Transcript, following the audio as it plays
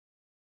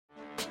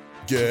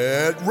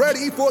Get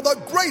ready for the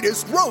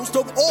greatest roast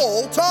of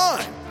all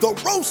time, the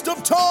Roast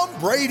of Tom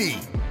Brady,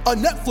 a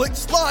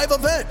Netflix live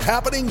event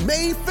happening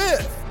May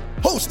 5th.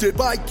 Hosted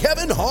by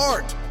Kevin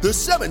Hart, the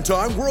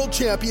 7-time world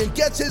champion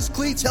gets his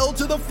cleats held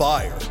to the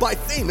fire by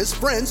famous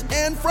friends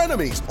and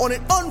frenemies on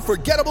an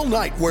unforgettable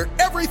night where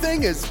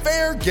everything is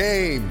fair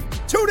game.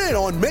 Tune in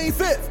on May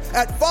 5th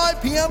at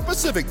 5 p.m.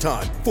 Pacific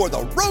time for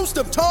the Roast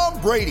of Tom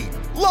Brady,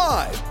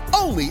 live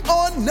only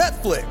on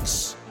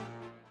Netflix.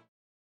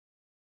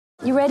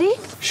 You ready?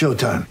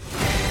 Showtime.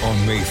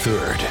 On May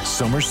 3rd,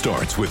 summer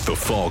starts with The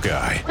Fall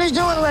Guy. Let's do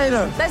it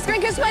later. Let's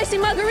drink a spicy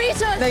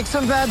margarita. Make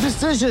some bad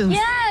decisions.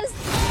 Yes!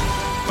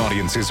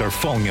 Audiences are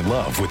falling in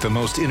love with the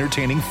most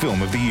entertaining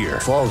film of the year.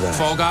 Fall Guy.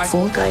 Fall Guy?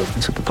 Fall guy.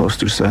 That's what the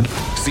poster said.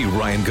 See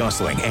Ryan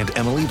Gosling and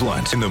Emily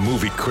Blunt in the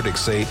movie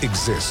critics say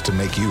exists to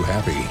make you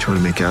happy. Trying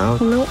to make it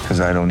out? Nope. Because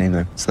I don't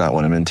either. It's not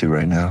what I'm into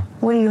right now.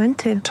 What are you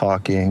into?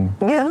 Talking.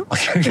 Yeah.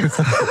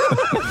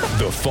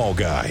 The Fall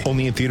Guy.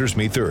 Only in theaters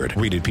May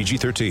 3rd. Rated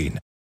PG-13.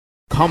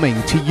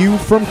 Coming to you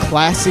from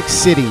Classic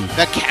City,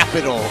 the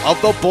capital of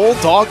the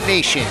Bulldog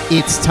Nation.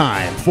 It's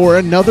time for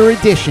another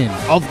edition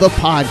of the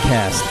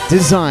podcast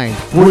designed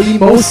for the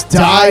most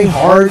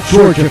die-hard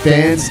Georgia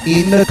fans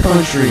in the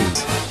country.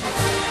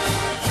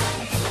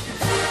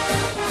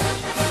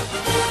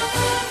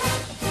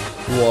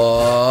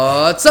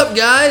 What's up,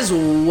 guys?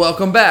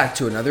 Welcome back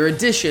to another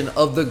edition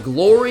of the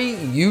Glory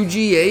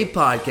UGA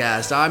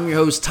podcast. I'm your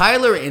host,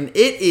 Tyler, and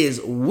it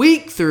is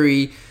week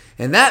 3.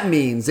 And that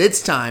means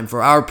it's time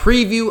for our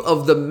preview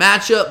of the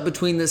matchup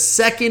between the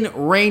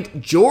second-ranked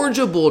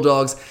Georgia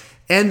Bulldogs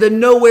and the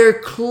nowhere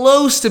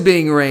close to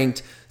being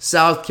ranked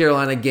South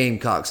Carolina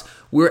Gamecocks.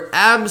 We're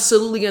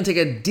absolutely going to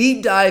take a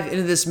deep dive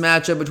into this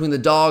matchup between the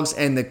Dogs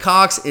and the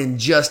Cocks in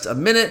just a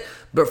minute.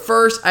 But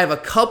first, I have a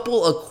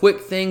couple of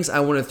quick things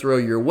I want to throw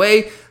your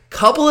way.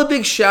 Couple of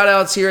big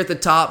shout-outs here at the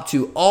top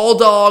to All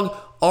Dog,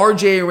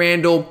 RJ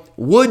Randall,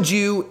 Would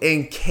You,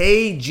 and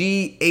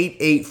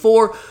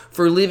KG884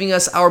 for leaving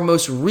us our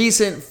most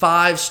recent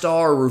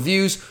 5-star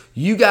reviews.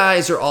 You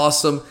guys are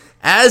awesome,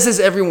 as is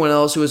everyone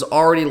else who has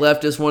already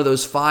left us one of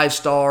those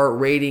 5-star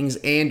ratings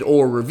and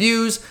or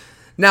reviews.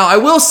 Now, I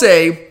will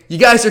say, you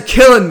guys are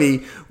killing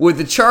me with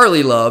the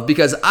Charlie love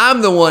because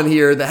I'm the one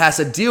here that has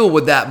to deal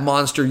with that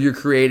monster you're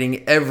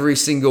creating every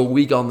single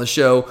week on the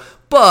show.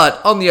 But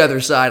on the other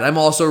side, I'm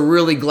also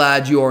really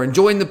glad you are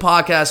enjoying the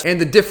podcast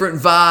and the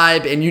different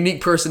vibe and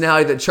unique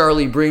personality that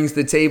Charlie brings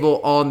to the table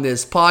on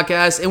this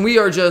podcast. And we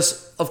are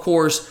just, of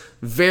course,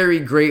 very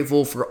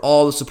grateful for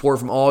all the support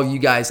from all of you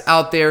guys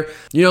out there.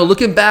 You know,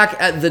 looking back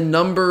at the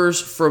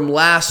numbers from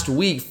last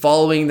week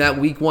following that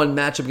week 1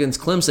 matchup against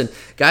Clemson,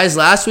 guys,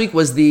 last week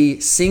was the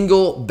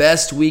single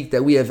best week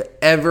that we have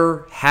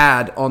ever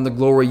had on the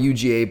Glory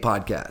UGA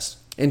podcast.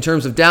 In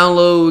terms of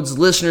downloads,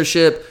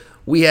 listenership,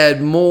 we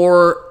had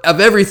more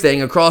of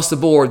everything across the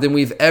board than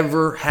we've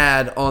ever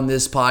had on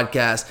this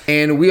podcast.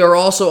 And we are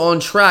also on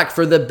track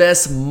for the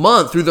best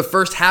month through the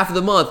first half of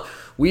the month.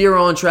 We are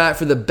on track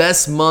for the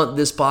best month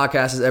this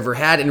podcast has ever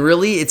had. And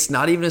really, it's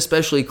not even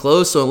especially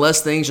close. So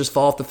unless things just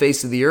fall off the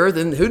face of the earth,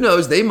 and who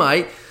knows, they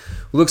might.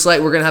 Looks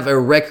like we're going to have a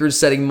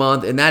record-setting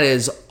month, and that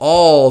is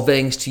all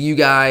thanks to you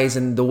guys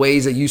and the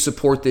ways that you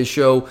support this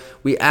show.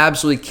 We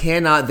absolutely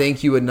cannot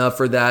thank you enough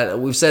for that.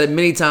 We've said it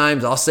many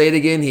times. I'll say it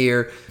again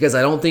here because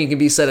I don't think it can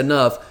be said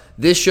enough.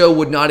 This show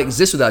would not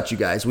exist without you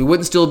guys. We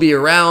wouldn't still be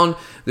around.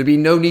 There'd be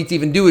no need to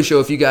even do a show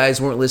if you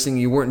guys weren't listening,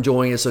 you weren't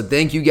enjoying it. So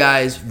thank you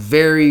guys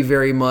very,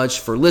 very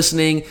much for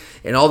listening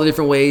and all the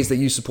different ways that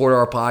you support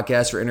our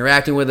podcast, for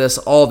interacting with us,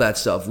 all that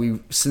stuff. We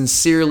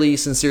sincerely,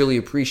 sincerely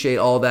appreciate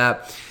all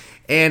that.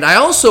 And I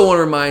also want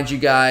to remind you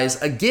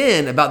guys,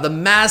 again, about the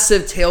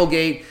massive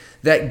tailgate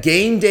that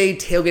Game Day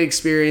Tailgate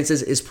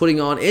Experiences is putting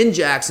on in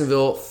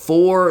Jacksonville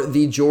for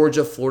the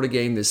Georgia-Florida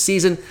game this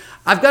season.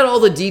 I've got all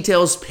the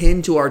details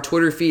pinned to our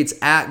Twitter feed. It's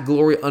at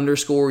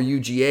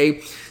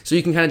Glory_UGA. So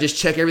you can kind of just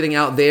check everything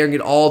out there and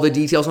get all the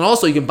details. And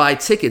also you can buy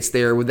tickets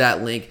there with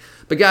that link.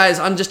 But guys,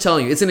 I'm just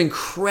telling you, it's an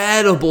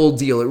incredible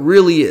deal. It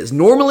really is.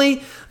 Normally,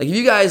 like if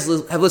you guys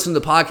have listened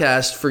to the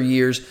podcast for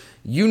years,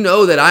 you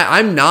know that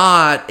I'm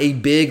not a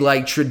big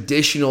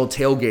traditional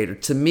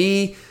tailgater. To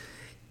me,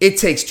 it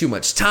takes too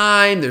much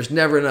time. There's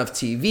never enough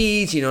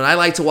TVs, and I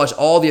like to watch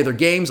all the other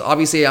games.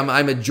 Obviously,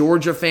 I'm a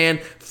Georgia fan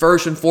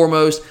first and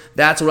foremost.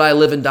 That's what I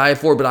live and die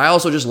for. But I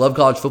also just love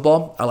college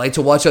football. I like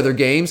to watch other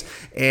games.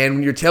 And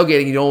when you're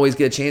tailgating, you don't always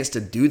get a chance to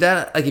do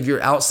that. Like if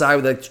you're outside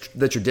with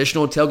the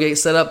traditional tailgate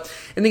setup,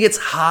 and it gets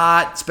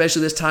hot,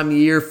 especially this time of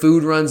year,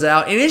 food runs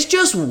out, and it's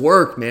just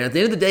work, man. At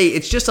the end of the day,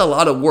 it's just a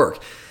lot of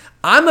work.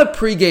 I'm a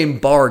pregame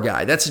bar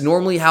guy. That's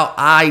normally how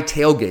I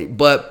tailgate.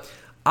 But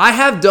I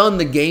have done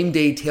the game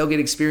day tailgate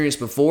experience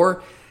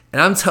before,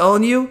 and I'm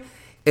telling you,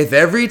 if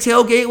every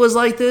tailgate was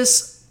like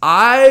this,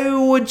 I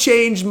would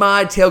change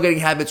my tailgating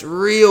habits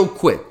real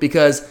quick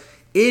because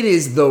it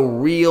is the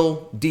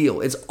real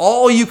deal. It's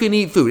all you can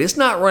eat food. It's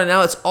not running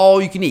out. It's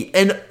all you can eat.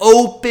 An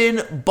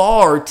open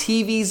bar,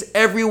 TVs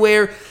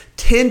everywhere,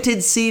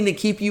 tinted seating to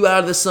keep you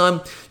out of the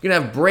sun. You're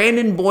going to have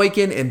Brandon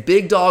Boykin and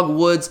Big Dog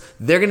Woods.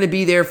 They're going to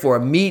be there for a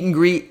meet and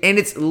greet, and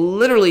it's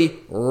literally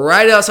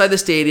right outside the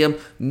stadium.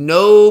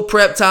 No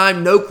prep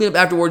time, no cleanup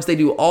afterwards. They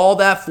do all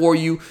that for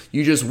you.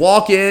 You just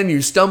walk in,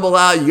 you stumble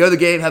out, you go to the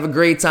game, have a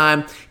great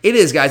time. It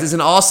is, guys. It's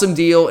an awesome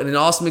deal and an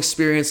awesome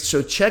experience.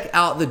 So check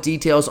out the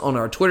details on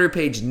our Twitter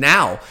page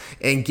now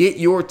and get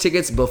your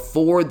tickets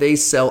before they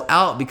sell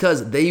out,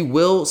 because they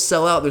will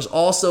sell out. There's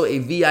also a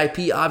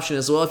VIP option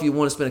as well if you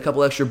want to spend a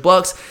couple extra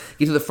bucks.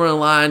 Get to the front of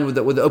the line with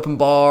the open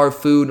bar,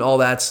 food, and all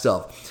that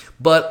stuff.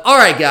 But all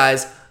right,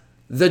 guys.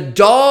 The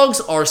Dogs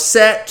are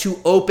set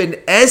to open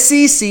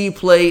SEC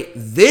play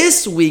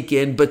this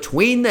weekend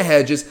between the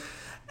hedges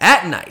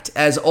at night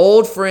as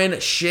old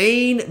friend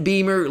Shane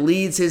Beamer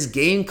leads his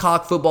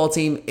Gamecock football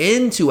team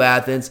into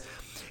Athens.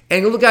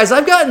 And look, guys,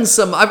 I've gotten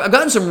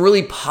some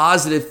really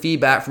positive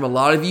feedback from a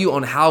lot of you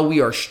on how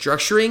we are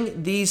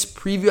structuring these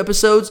preview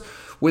episodes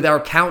with our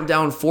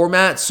countdown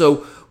format.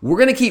 So we're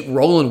going to keep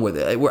rolling with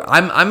it.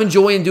 I'm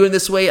enjoying doing it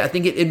this way. I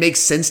think it makes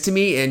sense to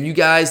me, and you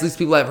guys, at least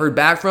people I've heard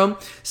back from,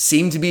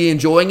 seem to be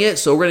enjoying it.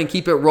 So we're going to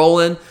keep it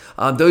rolling.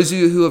 Those of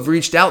you who have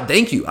reached out,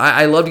 thank you.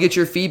 I love to get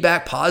your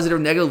feedback, positive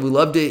or negative. We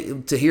love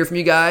to hear from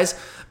you guys,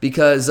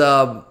 because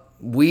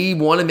we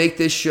want to make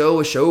this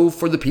show a show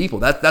for the people.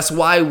 That's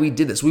why we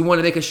did this. We want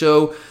to make a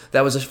show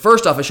that was,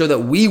 first off, a show that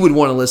we would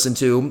want to listen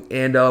to,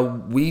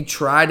 and we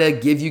try to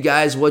give you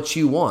guys what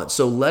you want.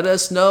 So let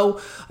us know.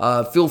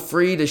 Feel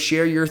free to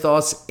share your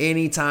thoughts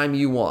anytime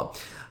you want.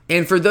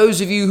 And for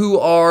those of you who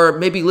are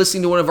maybe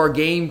listening to one of our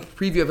game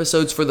preview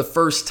episodes for the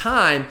first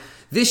time,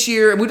 this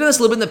year, we've done this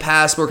a little bit in the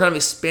past, but we're kind of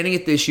expanding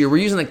it this year. We're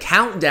using a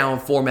countdown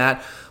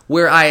format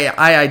where I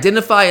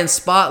identify and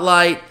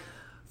spotlight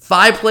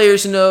 5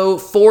 players to know,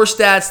 4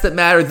 stats that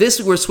matter.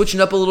 This we're switching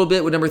up a little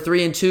bit with number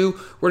 3 and 2.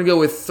 We're going to go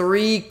with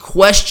 3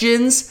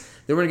 questions.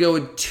 Then we're going to go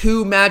with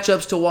 2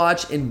 matchups to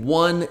watch and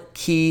 1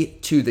 key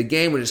to the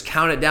game. We'll just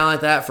count it down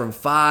like that from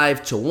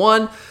 5 to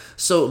 1.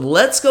 So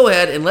let's go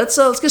ahead and let's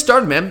get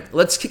started, man.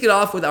 Let's kick it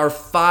off with our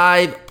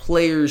 5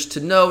 players to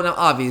know. Now,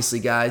 obviously,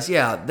 guys,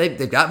 yeah,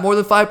 they've got more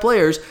than 5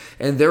 players,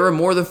 and there are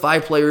more than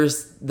 5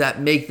 players that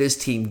make this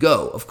team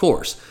go, of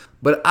course.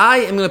 But I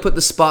am going to put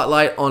the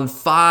spotlight on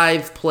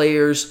 5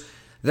 players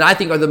that I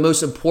think are the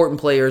most important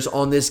players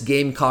on this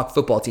Gamecock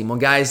football team. On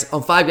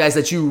 5 guys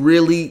that you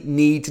really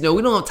need to know.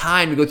 We don't have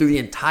time to go through the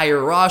entire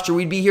roster.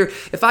 We'd be here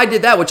if I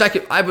did that, which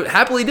I would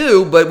happily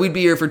do, but we'd be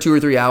here for 2 or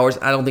 3 hours.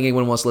 I don't think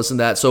anyone wants to listen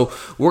to that. So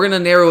we're going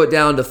to narrow it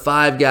down to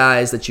 5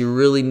 guys that you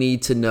really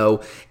need to know.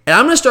 And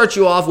I'm going to start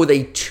you off with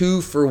a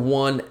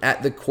 2-for-1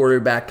 at the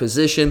quarterback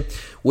position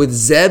with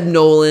Zeb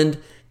Noland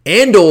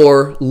and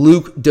or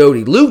Luke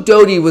Doty. Luke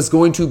Doty was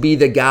going to be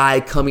the guy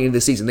coming into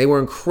the season. They were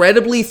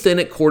incredibly thin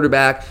at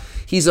quarterback.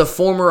 He's a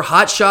former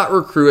hotshot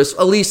recruit,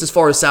 at least as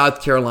far as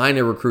South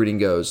Carolina recruiting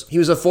goes. He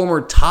was a former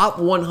top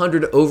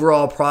 100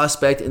 overall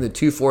prospect in the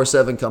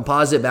 247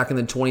 composite back in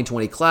the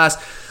 2020 class.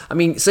 I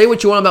mean, say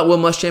what you want about Will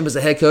Muschamp as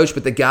a head coach,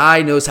 but the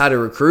guy knows how to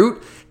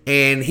recruit.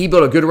 And he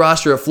built a good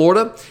roster at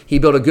Florida. He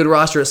built a good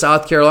roster at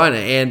South Carolina.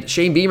 And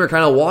Shane Beamer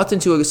kind of walked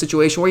into a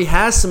situation where he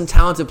has some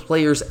talented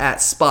players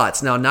at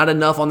spots. Now, not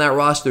enough on that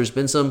roster. There's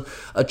been some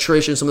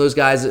attrition. Some of those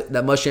guys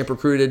that Muschamp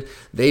recruited,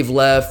 they've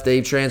left,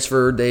 they've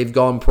transferred, they've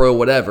gone pro,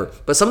 whatever.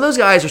 But some of those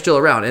guys are still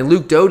around. And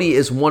Luke Doty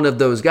is one of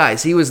those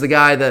guys. He was the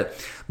guy that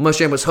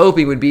Muschamp was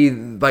hoping would be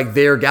like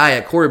their guy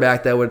at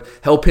quarterback that would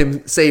help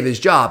him save his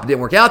job. It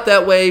didn't work out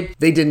that way.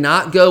 They did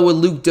not go with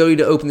Luke Doty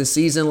to open the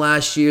season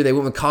last year. They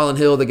went with Colin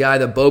Hill, the guy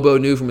that Bobo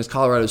knew from his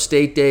Colorado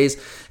State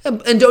days.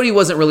 And Doty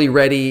wasn't really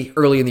ready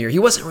early in the year. He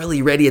wasn't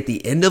really ready at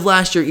the end of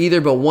last year either,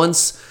 but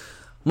once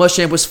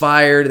Muschamp was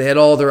fired, they had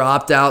all their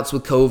opt-outs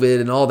with COVID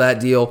and all that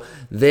deal,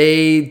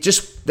 they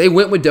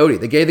went with Doty.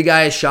 They gave the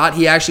guy a shot.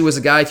 He actually was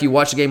a guy, if you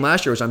watched the game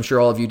last year, which I'm sure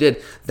all of you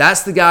did,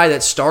 that's the guy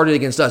that started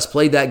against us,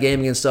 played that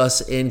game against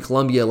us in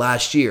Columbia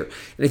last year.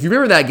 And if you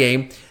remember that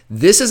game,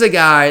 this is a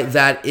guy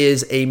that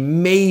is a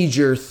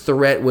major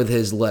threat with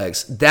his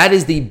legs. That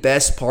is the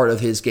best part of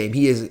his game.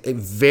 He is a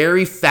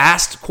very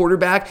fast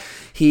quarterback.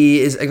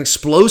 He is an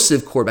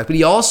explosive quarterback, but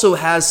he also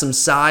has some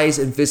size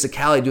and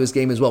physicality to his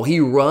game as well. He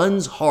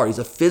runs hard. He's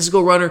a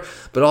physical runner,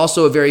 but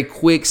also a very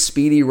quick,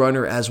 speedy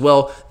runner as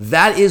well.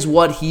 That is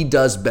what he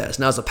does best.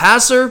 Now, as a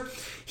passer,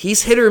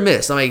 he's hit or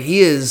miss. I mean,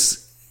 he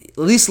is, at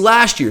least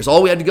last year, is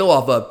all we had to go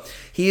off of.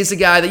 He is a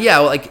guy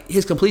that, like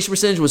his completion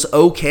percentage was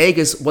okay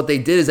because what they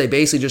did is they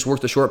basically just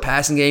worked the short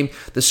passing game,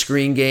 the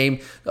screen game,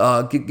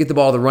 get the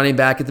ball to the running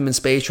back, get them in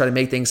space, try to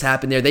make things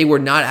happen there. They were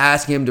not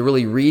asking him to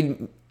really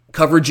read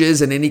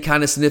coverages in any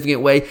kind of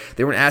significant way.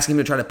 They weren't asking him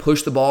to try to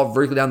push the ball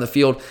vertically down the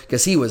field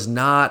because he was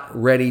not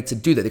ready to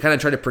do that. They kind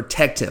of tried to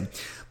protect him.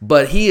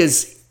 But he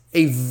is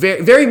a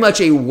very, very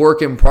much a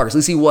work in progress. At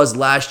least he was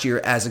last year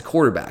as a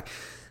quarterback.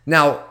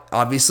 Now,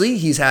 obviously,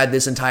 he's had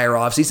this entire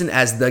offseason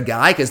as the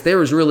guy because there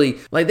was really,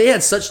 they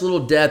had such little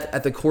depth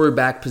at the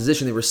quarterback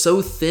position. They were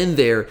so thin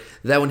there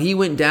that when he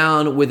went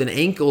down with an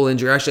ankle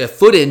injury, actually a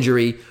foot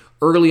injury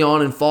early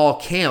on in fall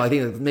camp, I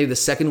think maybe the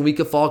second week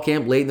of fall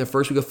camp, late in the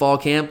first week of fall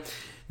camp,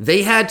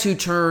 they had to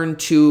turn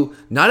to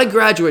not a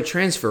graduate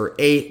transfer,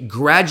 a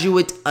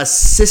graduate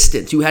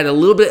assistant who had a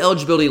little bit of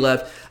eligibility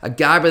left, a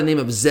guy by the name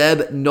of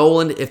Zeb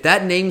Noland. If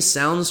that name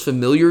sounds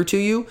familiar to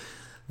you,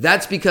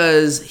 that's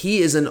because he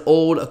is an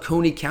old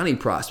Oconee County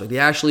prospect. He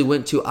actually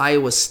went to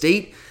Iowa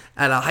State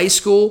at a high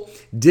school,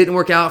 didn't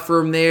work out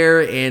for him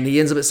there, and he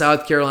ends up at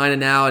South Carolina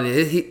now. And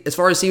as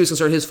far as he was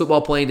concerned, his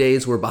football playing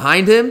days were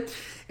behind him,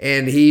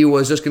 and he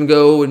was just going to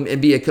go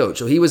and be a coach.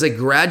 So he was a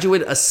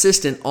graduate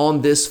assistant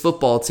on this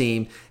football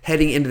team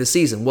heading into the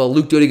season. Well,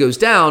 Luke Doty goes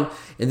down,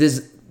 and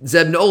this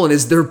Zeb Noland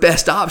is their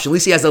best option. At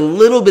least he has a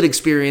little bit of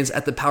experience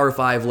at the Power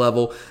 5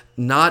 level.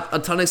 Not a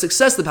ton of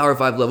success at the Power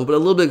 5 level, but a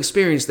little bit of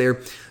experience there.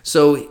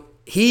 So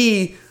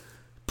he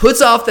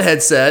puts off the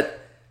headset,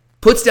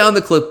 puts down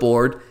the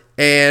clipboard,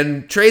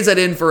 and trades that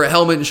in for a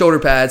helmet and shoulder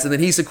pads, and then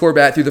he's the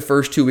quarterback through the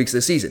first 2 weeks of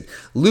the season.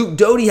 Luke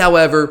Doty,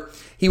 however,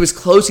 he was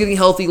close to getting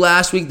healthy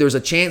last week. There was a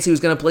chance he was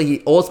going to play.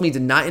 He ultimately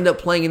did not end up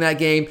playing in that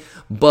game,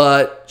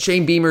 but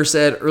Shane Beamer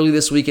said early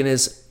this week in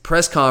his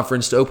press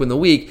conference to open the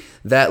week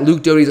that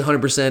Luke Doty is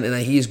 100% and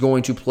that he's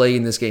going to play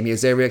in this game. He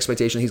has every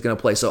expectation he's going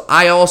to play. So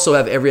I also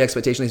have every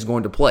expectation he's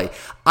going to play.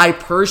 I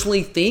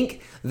personally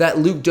think that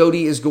Luke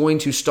Doty is going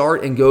to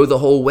start and go the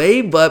whole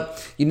way,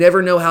 but you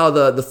never know how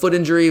the foot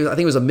injury, I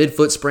think it was a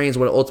midfoot sprain is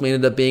what it ultimately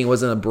ended up being. It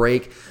wasn't a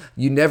break.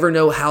 You never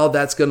know how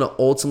that's going to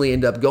ultimately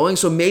end up going.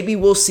 So maybe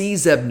we'll see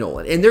Zeb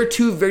Noland. And they're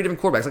two very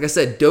different quarterbacks. Like I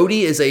said,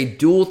 Doty is a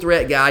dual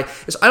threat guy.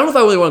 I don't know if I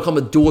really want to call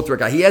him a dual threat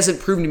guy. He hasn't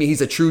proven to me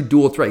he's a true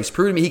dual threat. He's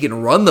proven to me he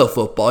can run the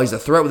football. He's a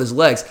threat with his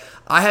legs.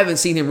 I haven't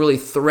seen him really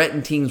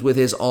threaten teams with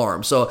his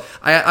arm. So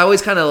I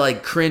always kind of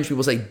like cringe when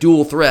people say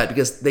dual threat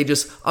because they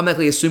just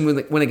automatically assume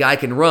when a guy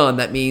can run,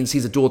 that means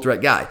he's a dual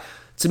threat guy.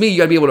 To me, you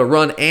got to be able to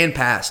run and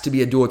pass to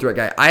be a dual threat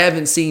guy. I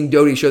haven't seen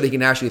Doty show that he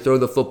can actually throw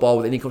the football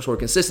with any sort of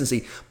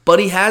consistency, but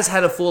he has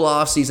had a full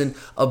offseason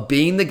of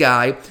being the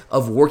guy,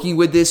 of working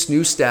with this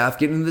new staff,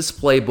 getting this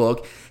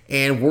playbook,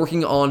 and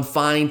working on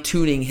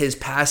fine-tuning his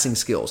passing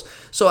skills.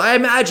 So I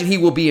imagine he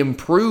will be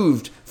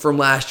improved from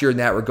last year in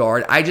that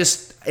regard.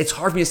 It's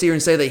hard for me to sit here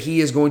and say that he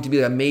is going to be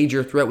a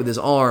major threat with his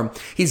arm.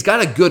 He's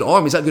got a good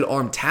arm. He's got good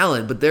arm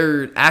talent, but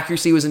their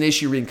accuracy was an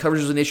issue. Reading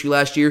coverage was an issue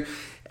last year.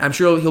 I'm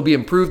sure he'll be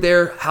improved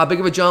there. How big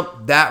of a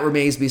jump? That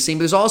remains to be seen.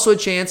 But there's also a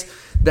chance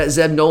that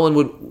Zeb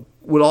Noland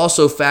would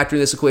also factor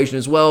in this equation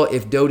as well.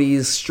 If Doty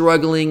is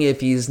struggling,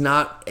 if he's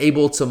not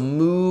able to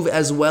move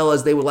as well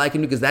as they would like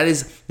him to, because that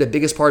is the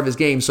biggest part of his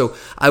game. So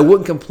I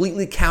wouldn't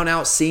completely count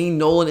out seeing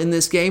Noland in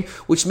this game,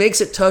 which makes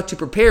it tough to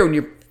prepare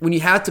when you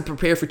have to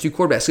prepare for two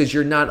quarterbacks because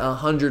you're not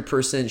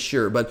 100%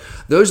 sure. But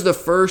those are the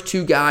first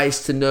two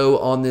guys to know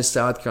on this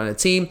South Carolina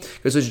team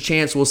because there's a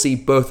chance we'll see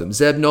both of them.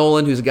 Zeb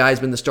Noland, who's a guy who's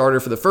been the starter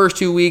for the first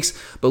 2 weeks,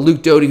 but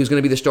Luke Doty, who's going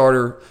to be the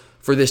starter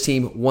for this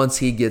team once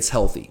he gets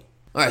healthy.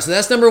 All right, so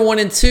that's number 1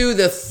 and 2.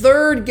 The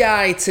third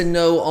guy to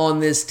know on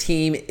this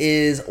team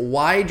is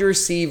wide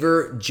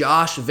receiver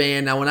Josh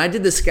Vann. Now, when I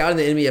did the Scouting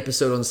the Enemy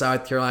episode on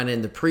South Carolina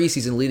in the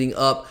preseason leading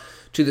up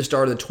to the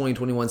start of the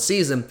 2021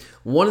 season,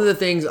 one of the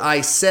things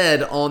I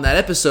said on that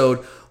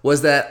episode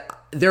was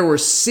that there were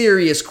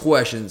serious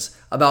questions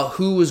about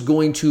who was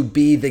going to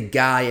be the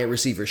guy at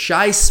receiver.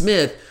 Shi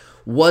Smith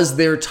was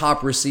their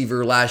top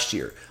receiver last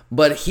year,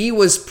 but he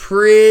was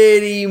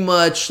pretty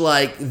much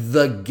like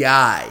the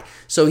guy.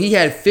 So he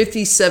had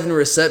 57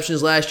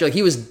 receptions last year. Like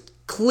he was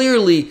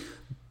clearly,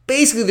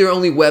 basically their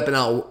only weapon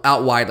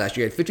out wide last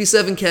year. He had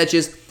 57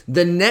 catches.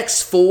 The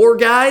next 4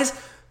 guys,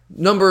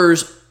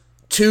 numbers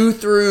 2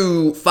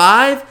 through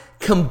 5,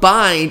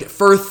 combined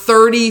for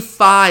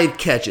 35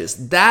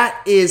 catches.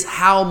 That is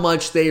how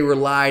much they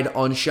relied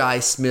on Shi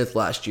Smith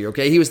last year.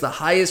 Okay, he was the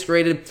highest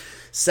rated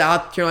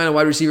South Carolina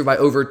wide receiver by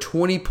over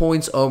 20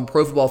 points on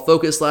Pro Football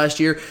Focus last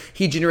year.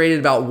 He generated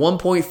about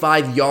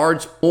 1.5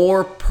 yards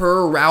more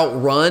per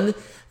route run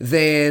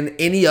than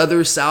any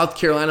other South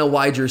Carolina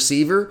wide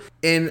receiver.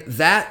 And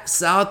that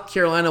South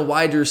Carolina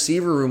wide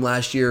receiver room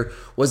last year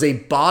was a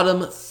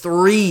bottom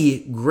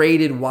 3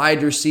 graded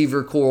wide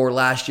receiver core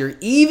last year,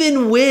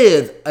 even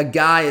with a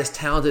guy as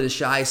talented as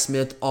Shi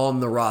Smith on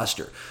the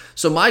roster.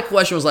 So my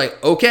question was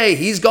like, okay,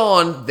 he's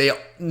gone.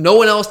 No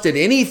one else did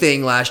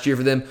anything last year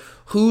for them.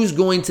 Who's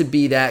going to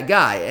be that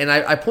guy? And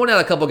I point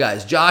out a couple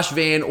guys, Josh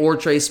Vann or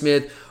Trey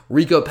Smith.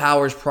 Rico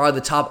Powers,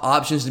 probably the top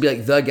options to be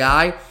like the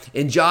guy.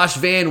 And Josh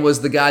Vann was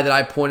the guy that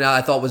I pointed out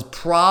I thought was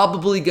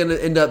probably going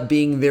to end up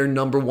being their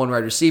number 1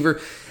 wide receiver.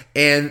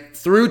 And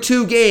through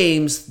 2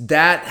 games,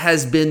 that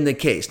has been the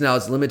case. Now,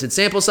 it's limited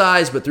sample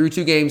size, but through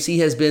 2 games, he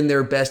has been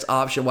their best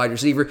option wide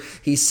receiver.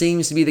 He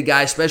seems to be the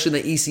guy, especially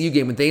in the ECU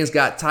game, when things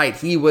got tight,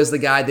 he was the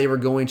guy they were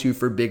going to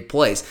for big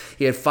plays.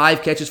 He had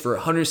 5 catches for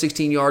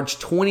 116 yards,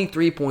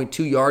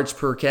 23.2 yards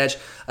per catch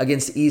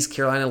against East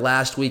Carolina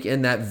last week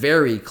in that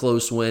very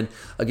close win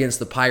against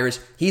the Pirates.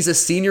 He's a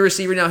senior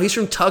receiver now. He's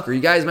from Tucker.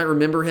 You guys might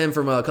remember him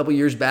from a couple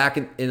years back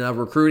in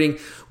recruiting.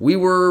 We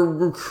were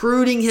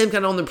recruiting him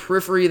kind of on the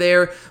periphery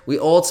there. We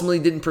ultimately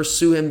didn't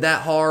pursue him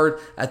that hard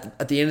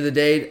at the end of the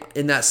day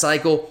in that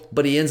cycle,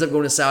 but he ends up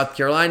going to South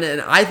Carolina,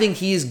 and I think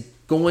he's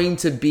going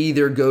to be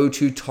their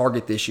go-to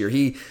target this year.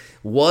 He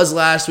Was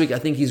last week. I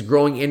think he's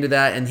growing into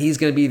that, and he's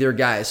going to be their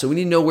guy. So we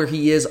need to know where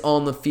he is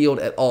on the field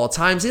at all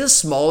times. He's a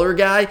smaller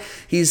guy.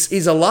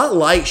 He's a lot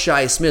like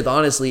Shi Smith,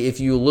 honestly,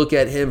 if you look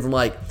at him from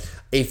like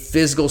a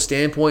physical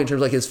standpoint in terms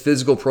of like his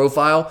physical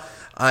profile.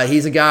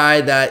 He's a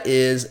guy that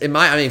is, when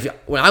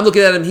I'm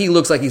looking at him, he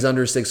looks like he's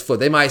under 6 foot.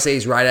 They might say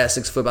he's right at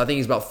 6 foot, but I think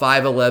he's about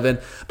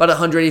 5'11", about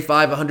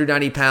 185,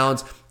 190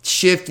 pounds.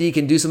 Shifty,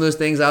 can do some of those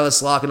things out of the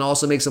slot, can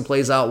also make some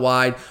plays out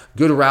wide,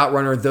 good route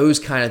runner, those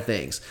kind of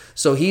things.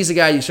 So he's a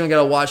guy you certainly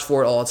got to watch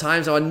for at all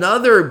times. Now,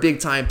 another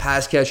big-time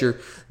pass catcher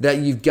that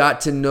you've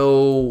got to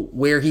know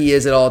where he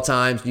is at all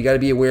times, you got to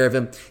be aware of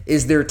him,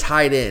 is their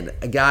tight end,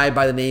 a guy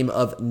by the name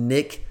of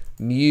Nick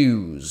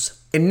Muse.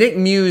 And Nick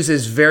Muse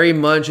is very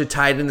much a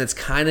tight end that's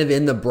kind of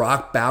in the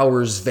Brock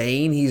Bowers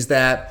vein. He's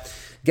that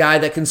guy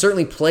that can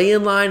certainly play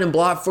in line and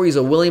block for you. He's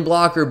a willing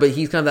blocker, but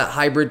he's kind of that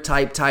hybrid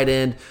type tight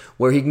end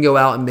where he can go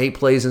out and make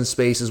plays in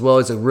space as well.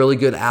 He's a really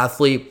good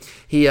athlete.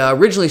 He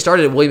originally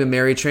started at William &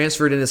 Mary,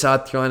 transferred into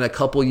South Carolina a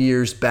couple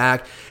years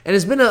back, and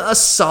has been a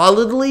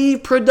solidly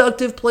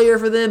productive player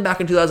for them.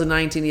 Back in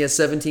 2019, he had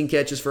 17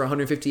 catches for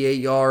 158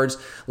 yards.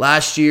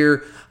 Last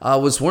year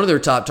was one of their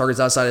top targets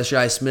outside of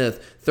Shi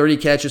Smith. 30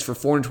 catches for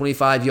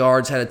 425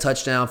 yards, had a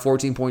touchdown,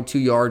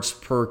 14.2 yards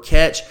per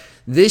catch.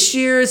 This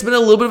year, it's been a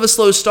little bit of a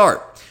slow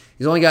start.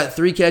 He's only got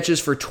 3 catches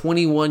for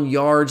 21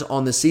 yards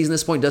on the season at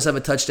this point. Does have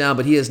a touchdown,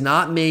 but he has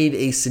not made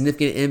a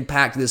significant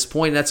impact at this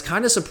point. And that's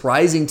kind of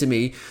surprising to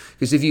me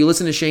because if you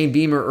listen to Shane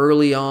Beamer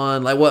early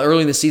on,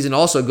 early in the season,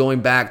 also going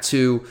back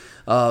to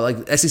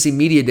SEC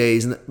media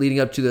days and leading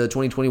up to the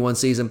 2021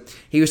 season,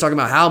 he was talking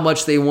about how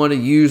much they want to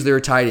use their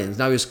tight ends.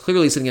 Now he was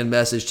clearly sending a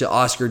message to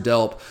Oscar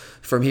Delp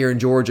from here in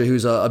Georgia,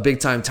 who's a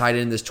big-time tight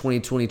end in this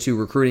 2022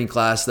 recruiting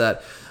class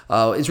that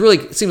it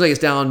seems like it's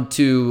down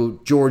to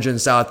Georgia and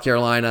South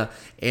Carolina,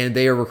 and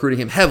they are recruiting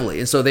him heavily.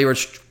 And so they were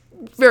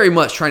very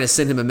much trying to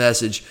send him a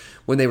message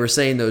when they were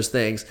saying those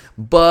things.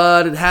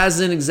 But it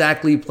hasn't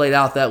exactly played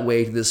out that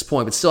way to this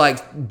point. But still, I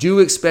do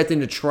expect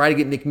them to try to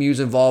get Nick Muse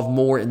involved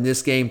more in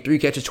this game. 3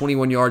 catches,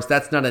 21 yards.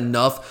 That's not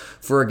enough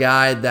for a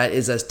guy that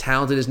is as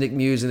talented as Nick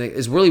Muse and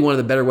is really one of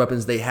the better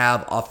weapons they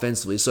have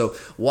offensively. So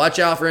watch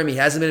out for him. He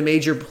hasn't been a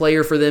major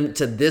player for them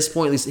to this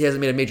point. At least he hasn't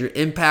made a major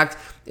impact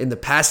in the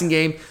passing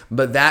game,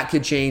 but that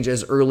could change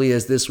as early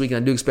as this week, and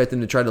I do expect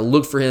them to try to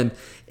look for him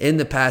in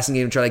the passing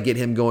game and try to get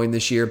him going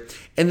this year.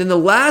 And then the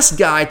last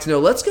guy to know,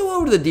 let's go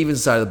over to the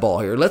defensive side of the ball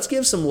here. Let's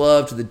give some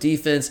love to the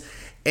defense,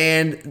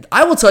 and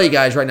I will tell you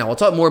guys right now, we'll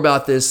talk more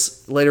about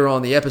this later on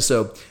in the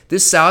episode.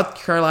 This South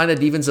Carolina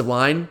defensive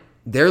line,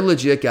 they're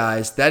legit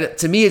guys. That,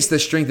 to me, it's the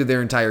strength of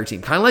their entire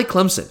team. Kind of like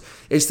Clemson.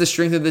 It's the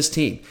strength of this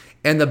team.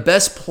 And the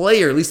best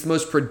player, at least the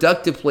most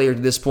productive player to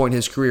this point in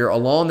his career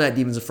along that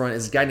defensive front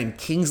is a guy named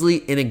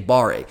Kingsley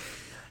Enagbare.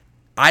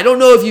 I don't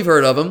know if you've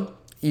heard of him.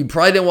 You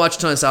probably didn't watch a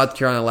ton of South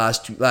Carolina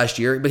last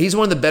year, but he's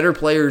one of the better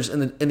players in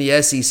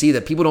the SEC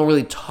that people don't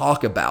really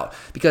talk about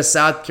because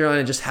South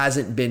Carolina just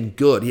hasn't been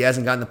good. He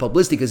hasn't gotten the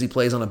publicity because he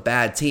plays on a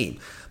bad team.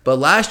 But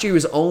last year he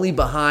was only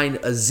behind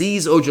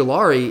Azeez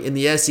Ojulari in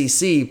the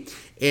SEC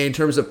in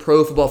terms of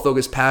Pro Football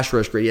Focus pass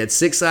rush grade. He had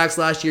 6 sacks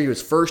last year. He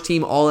was first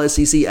team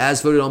All-SEC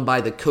as voted on by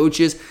the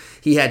coaches.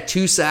 He had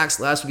 2 sacks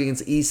last week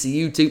against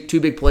ECU, two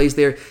big plays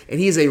there, and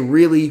he is a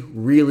really,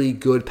 really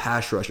good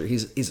pass rusher.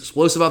 He's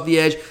explosive off the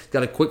edge, he's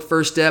got a quick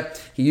first step,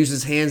 he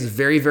uses his hands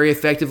very, very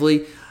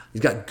effectively,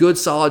 he's got good,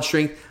 solid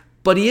strength,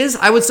 but he is,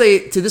 I would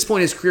say, to this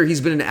point in his career,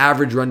 he's been an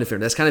average run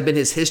defender. That's kind of been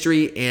his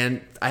history, and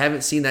I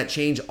haven't seen that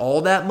change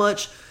all that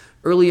much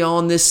early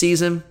on this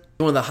season.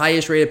 One of the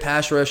highest rated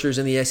pass rushers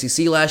in the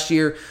SEC last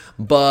year,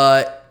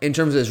 but in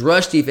terms of his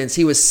rush defense,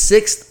 he was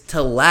 6th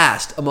to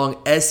last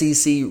among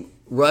SEC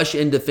rush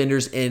end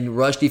defenders in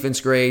rush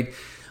defense grade,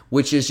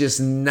 which is just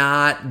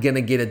not going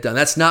to get it done.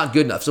 That's not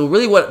good enough. So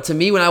really to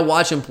me, when I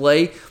watch him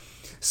play,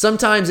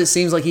 sometimes it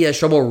seems like he has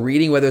trouble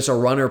reading whether it's a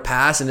run or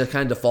pass and it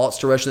kind of defaults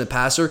to rushing the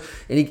passer.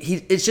 And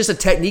it's just a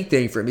technique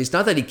thing for him. It's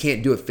not that he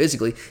can't do it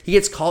physically. He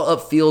gets caught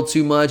upfield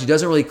too much. He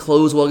doesn't really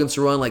close well against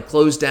the run, like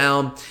close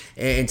down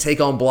and take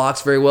on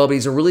blocks very well. But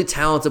he's a really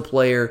talented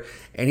player.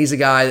 And he's a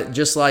guy,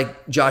 just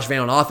like Josh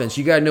Vann on offense,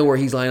 you got to know where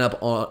he's lining up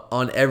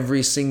on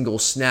every single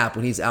snap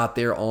when he's out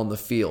there on the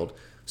field.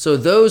 So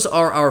those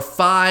are our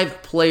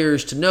 5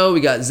 players to know.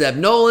 We got Zeb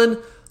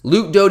Nolan,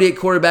 Luke Doty at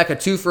quarterback, a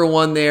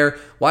 2-for-1 there.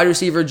 Wide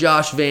receiver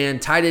Josh Vann,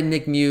 tight end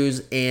Nick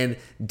Muse, and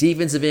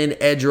defensive end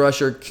edge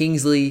rusher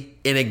Kingsley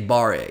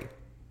Enagbare.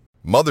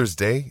 Mother's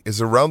Day is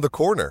around the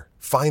corner.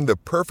 Find the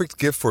perfect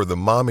gift for the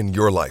mom in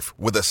your life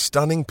with a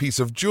stunning piece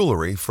of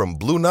jewelry from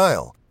Blue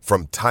Nile.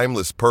 From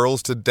timeless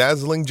pearls to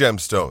dazzling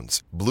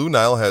gemstones, Blue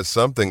Nile has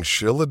something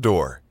she'll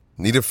adore.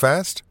 Need it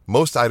fast?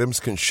 Most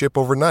items can ship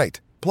overnight.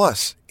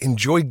 Plus,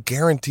 enjoy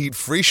guaranteed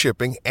free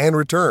shipping and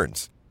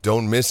returns.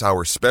 Don't miss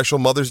our special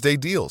Mother's Day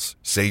deals.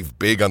 Save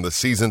big on the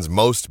season's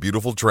most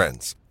beautiful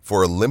trends.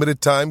 For a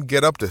limited time,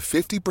 get up to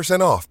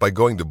 50% off by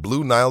going to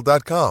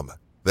BlueNile.com.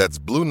 That's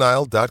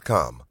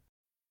BlueNile.com.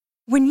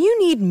 When you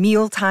need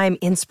mealtime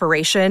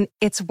inspiration,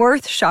 it's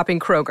worth shopping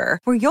Kroger,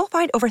 where you'll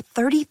find over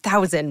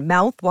 30,000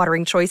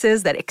 mouth-watering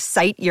choices that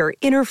excite your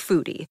inner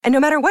foodie. And no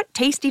matter what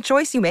tasty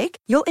choice you make,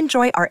 you'll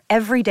enjoy our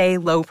everyday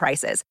low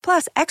prices,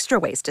 plus extra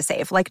ways to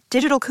save, like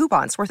digital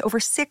coupons worth over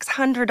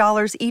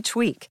 $600 each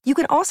week. You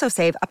can also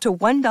save up to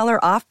 $1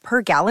 off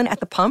per gallon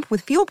at the pump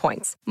with fuel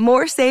points.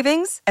 More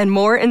savings and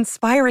more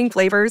inspiring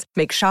flavors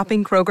make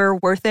shopping Kroger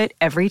worth it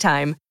every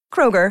time.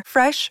 Kroger,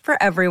 fresh for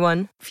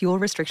everyone. Fuel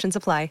restrictions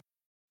apply.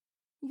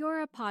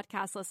 You're a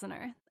podcast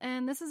listener,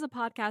 and this is a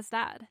podcast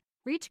ad.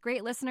 Reach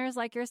great listeners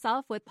like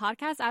yourself with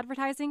podcast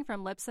advertising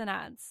from Libsyn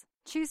Ads.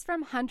 Choose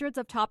from hundreds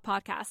of top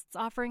podcasts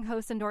offering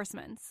host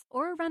endorsements,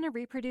 or run a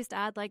reproduced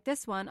ad like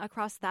this one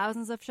across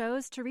thousands of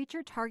shows to reach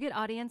your target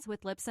audience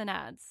with Libsyn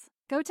Ads.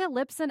 Go to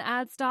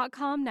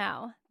libsynads.com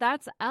now.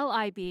 That's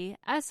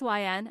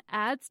LIBSYN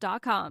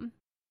ads.com.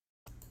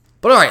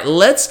 But all right,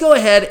 let's go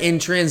ahead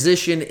and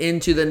transition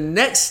into the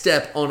next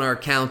step on our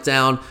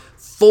countdown.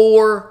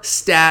 4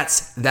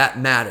 stats that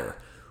matter.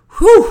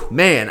 Whew,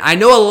 man. I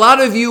know a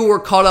lot of you were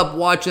caught up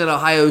watching that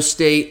Ohio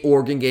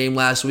State-Oregon game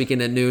last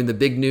weekend at noon, the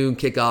big noon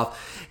kickoff,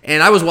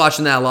 and I was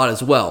watching that a lot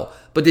as well.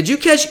 But did you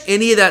catch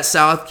any of that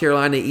South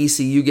Carolina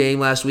ECU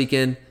game last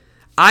weekend?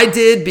 I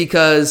did,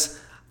 because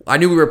I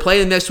knew we were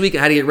playing next week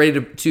and I had to get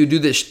ready to do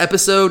this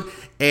episode,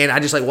 and I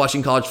just like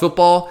watching college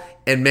football,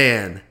 and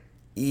man,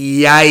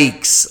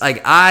 yikes.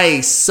 Like, I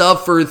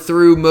suffered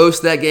through most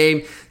of that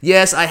game.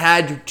 Yes, I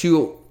had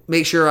to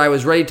make sure I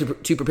was ready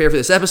to prepare for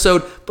this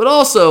episode, but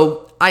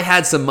also I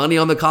had some money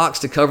on the Cox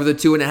to cover the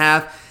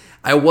 2.5.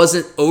 I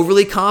wasn't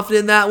overly confident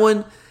in that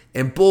one,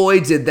 and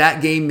boy, did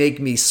that game make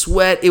me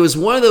sweat. It was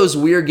one of those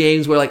weird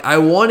games where like I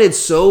wanted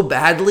so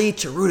badly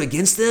to root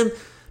against them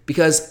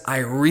because I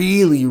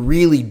really,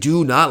 really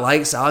do not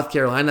like South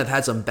Carolina. I've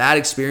had some bad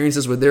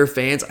experiences with their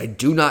fans. I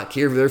do not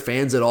care for their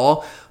fans at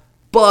all.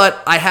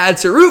 But I had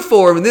to root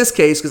for them in this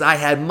case because I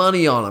had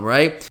money on them,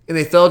 right? And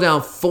they fell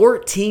down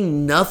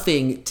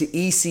 14-0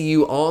 to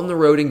ECU on the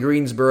road in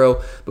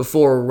Greensboro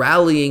before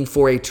rallying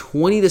for a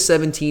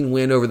 20-17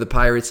 win over the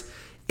Pirates.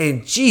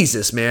 And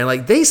Jesus, man,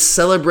 like they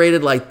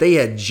celebrated like they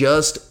had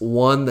just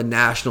won the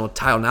national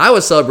title. Now, I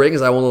was celebrating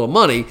because I won a little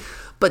money.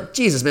 But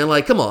Jesus, man,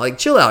 like, come on, like,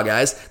 chill out,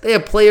 guys. They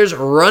have players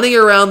running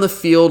around the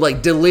field,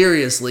 like,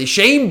 deliriously.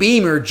 Shane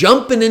Beamer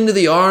jumping into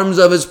the arms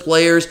of his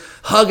players,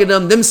 hugging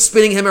them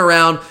spinning him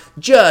around.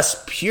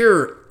 Just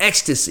pure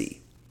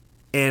ecstasy.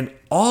 And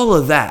all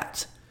of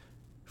that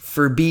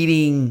for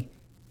beating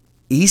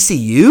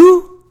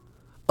ECU?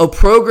 A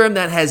program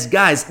that has,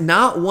 guys,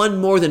 not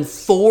won more than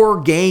 4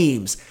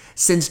 games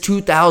since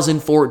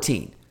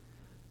 2014.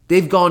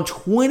 They've gone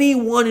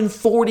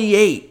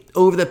 21-48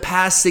 over the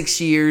past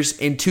 6 years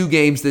in 2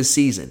 games this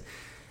season.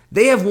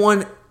 They have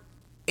won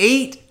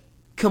 8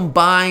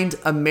 combined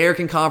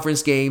American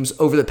Conference games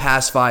over the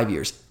past 5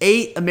 years.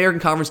 8 American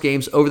Conference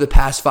games over the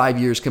past 5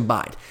 years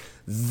combined.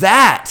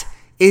 That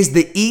is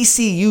the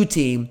ECU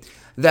team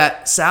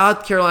that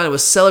South Carolina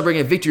was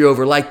celebrating a victory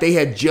over like they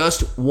had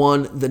just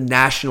won the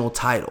national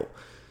title.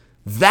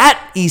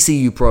 That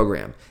ECU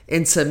program.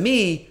 And to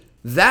me,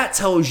 that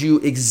tells you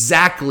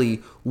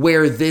exactly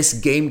where this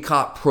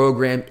Gamecock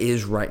program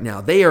is right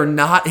now. They are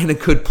not in a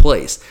good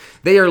place.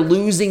 They are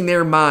losing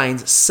their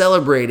minds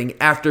celebrating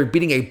after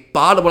beating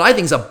what I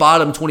think is a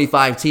bottom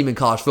 25 team in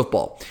college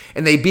football.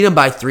 And they beat them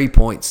by 3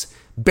 points.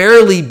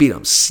 Barely beat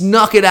them.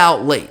 Snuck it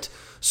out late.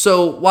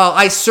 So while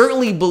I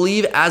certainly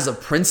believe as a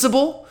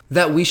principle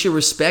that we should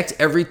respect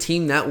every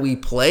team that we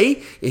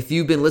play, if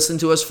you've been listening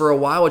to us for a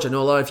while, which I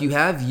know a lot of you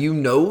have, you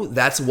know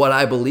that's what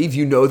I believe.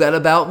 You know that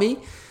about me.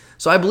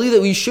 So I believe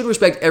that we should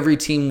respect every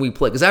team we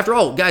play. Because after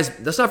all, guys,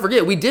 let's not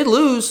forget, we did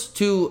lose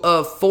to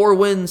a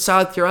 4-win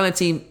South Carolina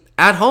team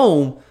at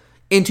home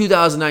in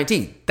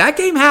 2019. That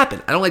game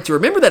happened. I don't like to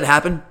remember that it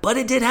happened, but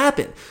it did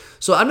happen.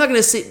 So I'm not going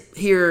to sit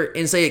here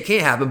and say it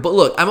can't happen. But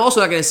look, I'm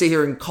also not going to sit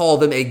here and call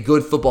them a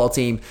good football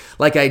team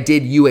like I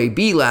did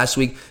UAB last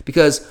week.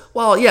 Because,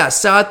 well, yeah,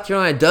 South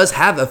Carolina does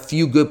have a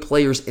few good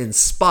players in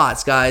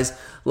spots, guys,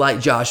 like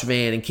Josh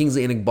Vann and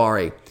Kingsley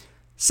Enagbare.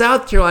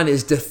 South Carolina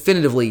is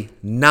definitively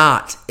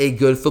not a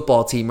good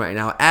football team right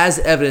now, as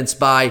evidenced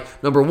by,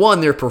 number one,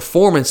 their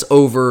performance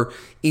over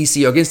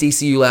ECU, against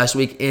ECU last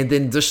week, and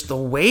then just the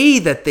way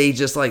that they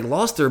just like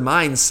lost their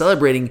minds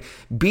celebrating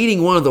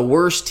beating one of the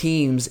worst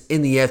teams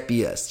in the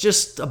FBS.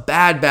 Just a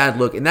bad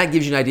look, and that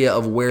gives you an idea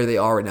of where they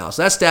are right now.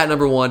 So that's stat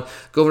number one.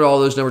 Go over all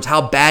those numbers,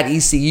 how bad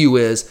ECU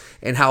is,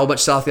 and how much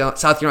South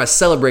Carolina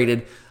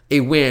celebrated a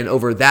win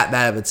over that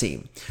bad of a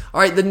team.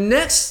 All right, the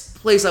next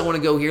place I want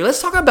to go here, let's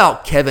talk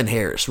about Kevin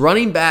Harris,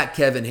 running back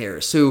Kevin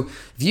Harris, who,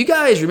 if you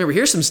guys remember,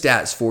 here's some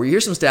stats for you.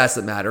 Here's some stats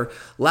that matter.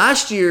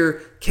 Last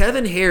year,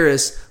 Kevin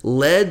Harris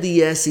led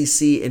the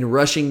SEC in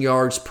rushing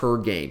yards per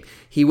game.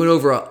 He went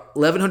over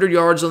 1,100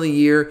 yards on the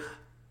year,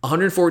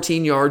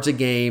 114 yards a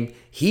game.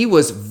 He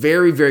was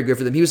very, very good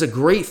for them. He was a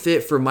great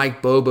fit for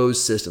Mike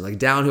Bobo's system, like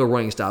downhill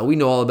running style. We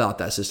know all about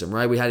that system,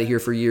 right? We had it here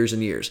for years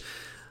and years.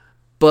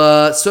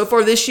 But so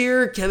far this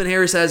year, Kevin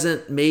Harris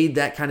hasn't made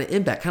that kind of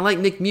impact, kind of like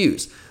Nick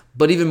Muse.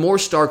 but even more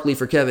starkly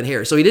for Kevin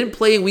Harris. So he didn't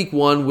play in week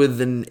 1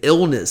 with an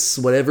illness,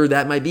 whatever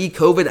that might be.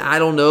 COVID, I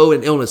don't know.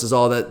 An illness is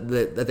all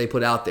that they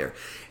put out there.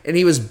 And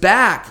he was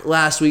back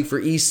last week for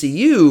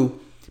ECU,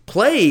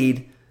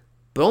 played,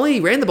 but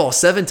only ran the ball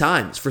 7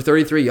 times for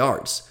 33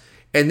 yards.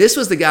 And this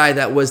was the guy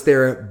that was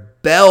their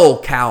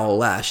bell cow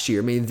last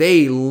year. I mean,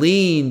 they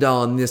leaned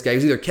on this guy. It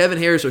was either Kevin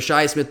Harris or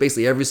Shi Smith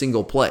basically every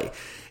single play.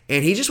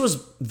 And he just was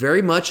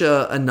very much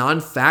a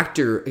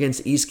non-factor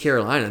against East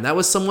Carolina. And that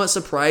was somewhat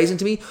surprising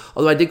to me,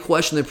 although I did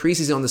question the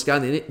preseason on this guy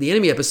in the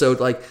enemy episode,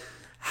 like,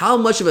 how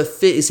much of a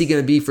fit is he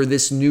going to be for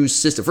this new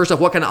system? First off,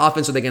 what kind of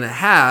offense are they going to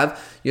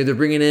have? They're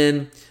bringing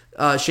in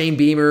Shane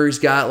Beamer. He's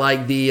got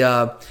like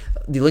the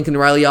Lincoln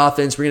Riley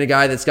offense, bringing a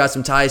guy that's got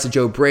some ties to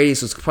Joe Brady,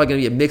 so it's probably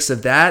going to be a mix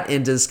of that.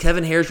 And does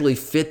Kevin Harris really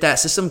fit that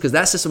system? Because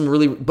that system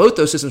both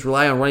those systems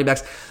rely on running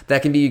backs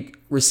that can be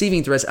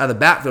receiving threats out of the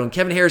backfield. And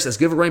Kevin Harris, as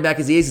good of a running back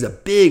as he is, he's a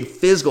big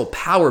physical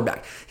power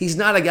back. He's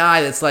not a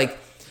guy that's like,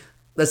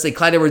 let's say,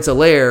 Clyde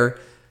Edwards-Helaire,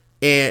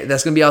 and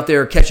that's going to be out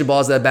there catching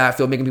balls out of the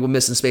backfield, making people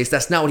miss in space.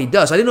 That's not what he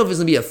does. So I didn't know if it was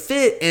going to be a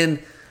fit,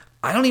 and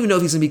I don't even know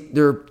if he's going to be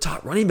their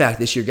top running back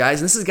this year, guys.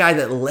 And this is a guy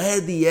that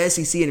led the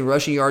SEC in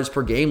rushing yards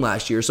per game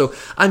last year. So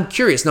I'm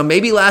curious. Now,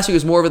 maybe last week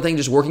was more of a thing,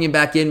 just working him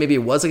back in. Maybe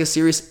it was like a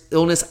serious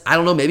illness. I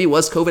don't know. Maybe it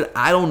was COVID.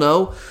 I don't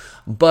know.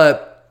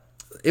 But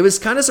it was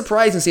kind of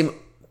surprising to see him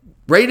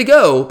ready to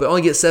go, but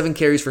only get 7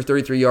 carries for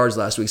 33 yards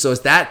last week. So is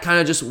that kind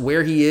of just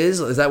where he is?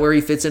 Is that where he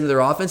fits into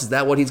their offense? Is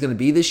that what he's going to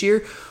be this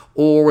year?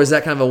 Or was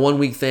that kind of a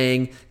 1-week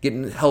thing,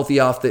 getting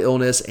healthy off the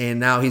illness, and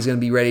now he's going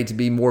to be ready to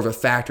be more of a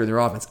factor in their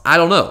offense? I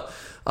don't know.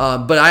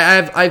 But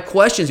I have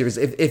questions here.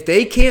 If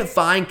they can't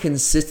find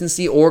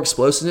consistency or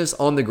explosiveness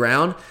on the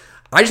ground,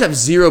 I just have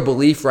zero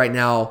belief right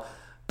now,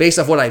 based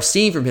off what I've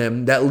seen from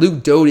him, that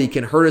Luke Doty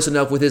can hurt us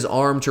enough with his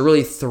arm to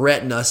really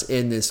threaten us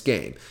in this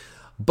game.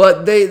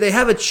 But they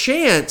have a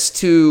chance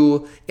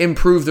to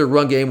improve their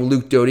run game with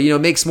Luke Doty. It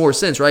makes more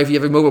sense, right? If you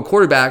have a mobile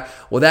quarterback,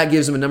 well, that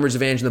gives them a numbers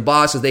advantage in the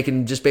box, because they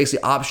can just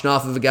basically option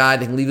off of a guy.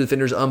 They can leave the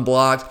defenders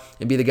unblocked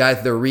and be the guy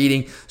that they're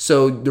reading.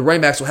 So the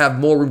running backs will have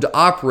more room to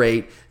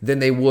operate than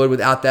they would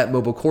without that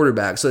mobile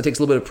quarterback. So it takes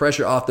a little bit of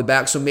pressure off the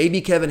back. So maybe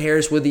Kevin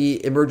Harris, with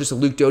the emergence of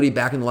Luke Doty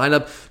back in the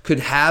lineup, could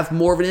have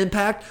more of an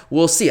impact.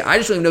 We'll see. I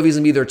just don't even know if he's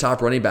going to be their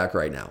top running back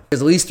right now,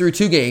 because at least through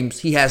 2 games,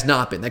 he has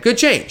not been. That could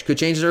change. Could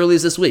change as early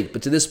as this week.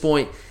 But to this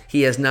point,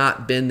 he has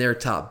not been their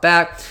top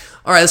back.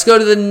 All right, let's go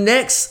to the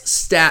next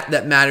stat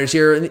that matters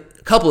here. A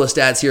couple of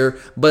stats here,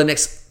 but the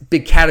next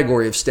big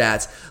category of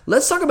stats.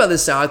 Let's talk about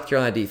this South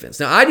Carolina defense.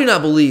 Now, I do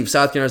not believe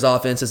South Carolina's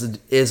offense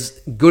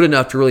is good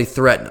enough to really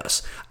threaten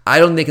us. I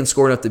don't think they can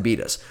score enough to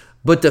beat us.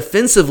 But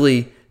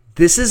defensively,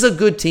 this is a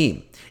good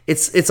team.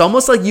 It's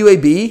almost like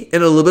UAB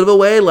in a little bit of a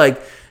way.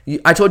 Like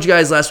I told you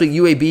guys last week,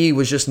 UAB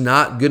was just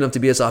not good enough to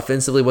beat us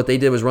offensively. What they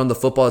did was run the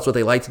football. That's what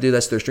they like to do.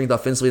 That's their strength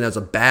offensively. And that was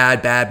a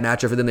bad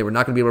matchup for them. They were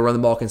not going to be able to run the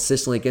ball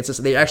consistently against us.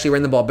 They actually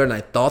ran the ball better than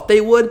I thought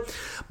they would.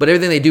 But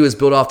everything they do is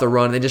build off the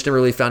run. They just never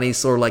really found any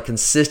sort of like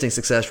consistent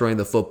success running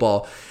the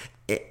football.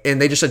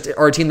 And they just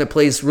are a team that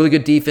plays really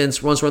good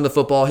defense, wants to run the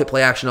football, hit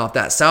play action off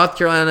that. South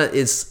Carolina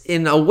is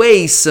in a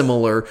way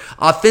similar.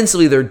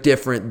 Offensively, they're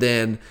different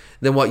than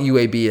what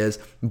UAB is.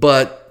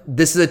 But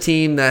this is a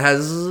team that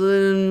has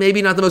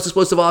maybe not the most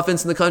explosive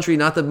offense in the country,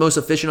 not the most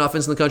efficient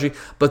offense in the country,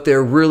 but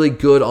they're really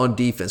good on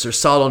defense. They're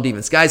solid on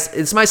defense. Guys,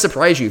 this might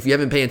surprise you if you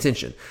haven't been paying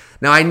attention.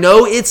 Now, I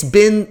know it's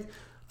been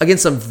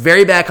against some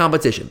very bad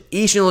competition.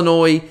 Eastern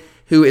Illinois,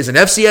 who is an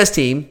FCS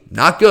team,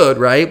 not good,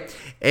 right?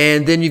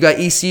 And then you got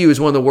ECU, is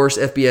one of the worst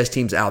FBS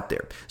teams out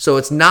there. So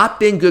it's not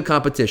been good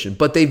competition,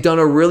 but they've done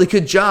a really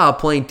good job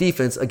playing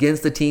defense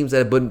against the teams that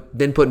have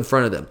been put in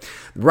front of them.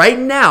 Right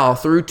now,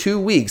 through 2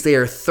 weeks, they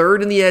are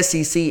 3rd in the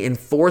SEC and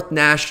 4th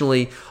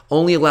nationally,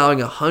 only allowing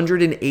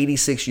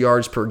 186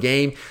 yards per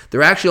game.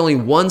 They're actually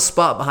only 1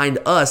 spot behind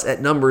us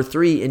at number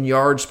 3 in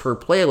yards per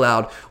play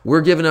allowed.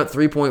 We're giving up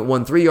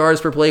 3.13 yards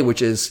per play,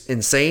 which is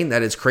insane.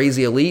 That is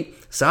crazy elite.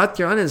 South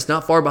Carolina is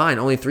not far behind,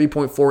 only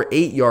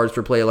 3.48 yards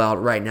per play allowed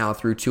right now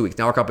through 2 weeks.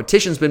 Now, our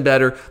competition's been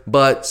better,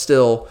 but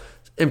still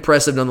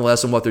impressive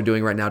nonetheless on what they're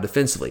doing right now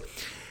defensively.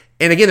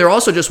 And again, they're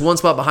also just 1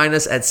 spot behind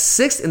us at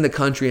 6th in the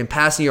country in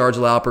passing yards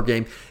allowed per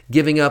game,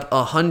 giving up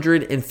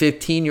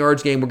 115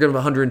 yards a game. We're giving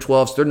them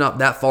 112, so they're not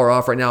that far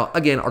off right now.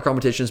 Again, our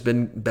competition's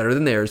been better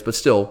than theirs, but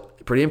still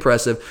pretty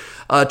impressive.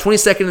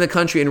 22nd in the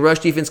country in rush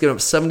defense, giving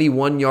up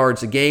 71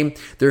 yards a game.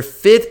 They're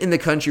 5th in the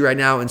country right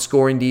now in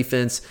scoring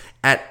defense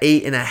at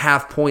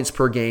 8.5 points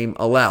per game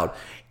allowed.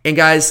 And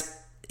guys,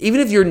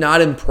 even if you're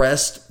not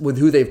impressed with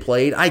who they've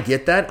played, I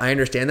get that. I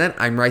understand that.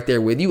 I'm right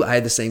there with you. I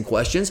had the same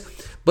questions.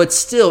 But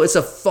still, it's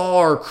a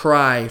far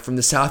cry from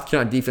the South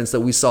Carolina defense that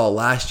we saw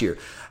last year.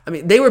 I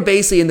mean, they were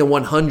basically in the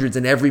 100s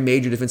in every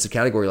major defensive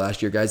category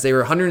last year, guys. They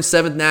were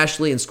 107th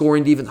nationally in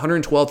scoring defense,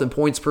 112th in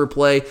points per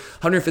play,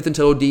 105th in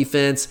total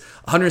defense,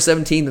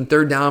 117th in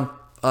third down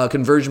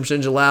conversion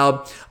percentage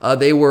allowed.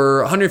 They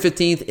were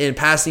 115th in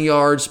passing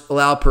yards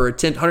allowed per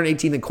attempt,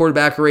 118th in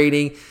quarterback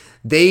rating.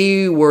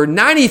 They were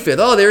 95th.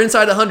 Oh, they're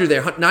inside 100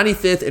 there.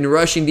 95th in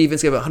rushing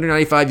defense. Gave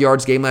 195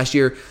 yards game last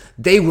year.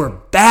 They were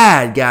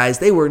bad, guys.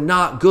 They were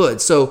not good.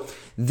 So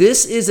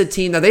this is a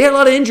team. Now, they had a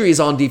lot of injuries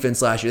on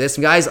defense last year. They had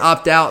some guys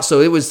opt out.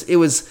 So it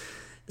was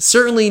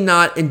certainly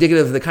not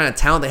indicative of the kind of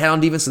talent they had on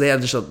defense. So they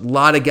had just a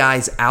lot of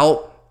guys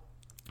out.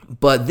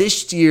 But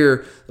this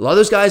year, a lot of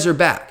those guys are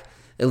back,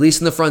 at least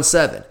in the front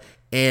seven.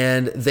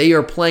 And they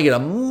are playing at a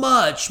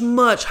much,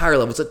 much higher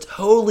level. It's a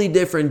totally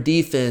different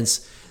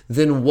defense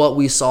than what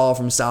we saw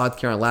from South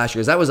Carolina last year,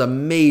 because that was a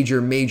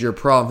major, major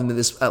problem from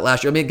this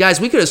last year. I mean,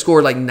 guys, we could have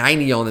scored like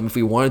 90 on them if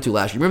we wanted to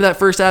last year. Remember that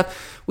first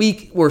half?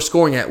 We were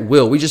scoring at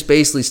will. We just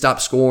basically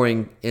stopped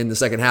scoring in the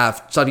second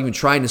half, stopped even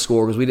trying to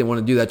score because we didn't want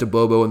to do that to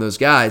Bobo and those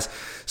guys.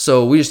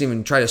 So we just didn't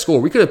even try to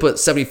score. We could have put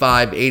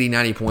 75, 80,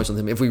 90 points on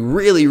them if we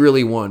really,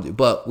 really wanted to,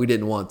 but we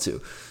didn't want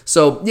to.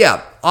 So,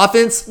 yeah,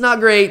 offense,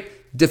 not great.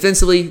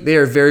 Defensively, they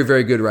are very,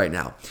 very good right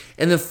now.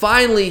 And then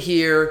finally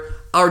here,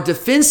 our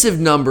defensive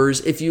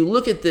numbers, if you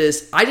look at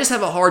this, I just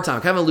have a hard time, I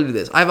kind of alluded to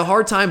this, I have a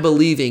hard time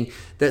believing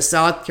that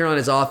South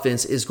Carolina's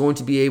offense is going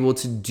to be able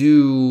to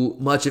do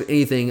much of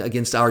anything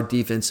against our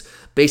defense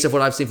based off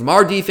what I've seen from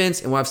our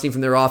defense and what I've seen from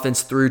their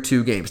offense through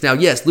 2 games. Now,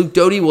 yes, Luke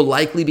Doty will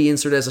likely be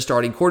inserted as a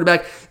starting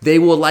quarterback. They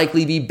will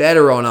likely be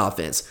better on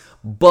offense.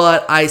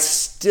 But I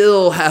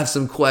still have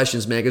some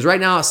questions, man, because right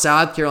now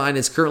South Carolina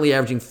is currently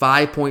averaging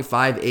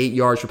 5.58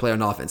 yards per play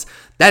on offense.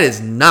 That is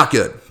not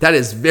good. That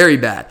is very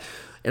bad.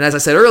 And as I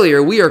said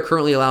earlier, we are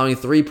currently allowing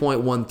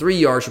 3.13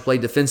 yards per play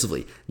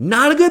defensively.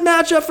 Not a good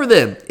matchup for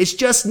them. It's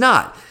just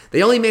not.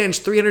 They only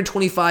managed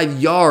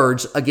 325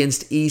 yards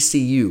against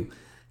ECU.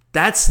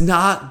 That's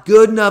not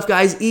good enough,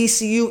 guys.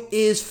 ECU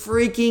is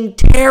freaking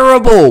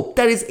terrible.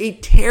 That is a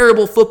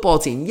terrible football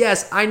team.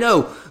 Yes, I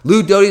know.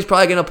 Lou Doty's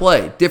probably going to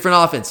play.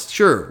 Different offense.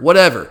 Sure,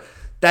 whatever.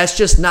 That's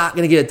just not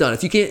going to get it done.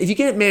 If you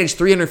can't manage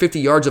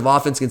 350 yards of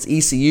offense against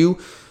ECU,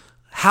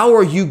 how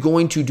are you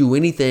going to do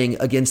anything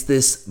against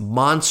this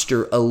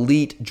monster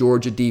elite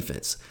Georgia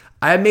defense?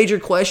 I have major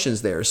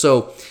questions there.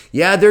 So,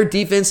 yeah, their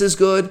defense is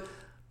good,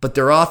 but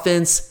their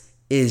offense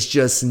is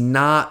just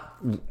not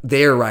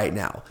there right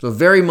now. So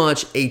very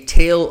much a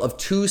tale of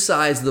 2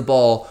 sides of the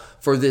ball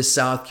for this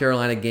South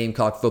Carolina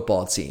Gamecock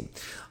football team.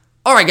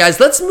 All right, guys,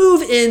 let's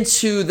move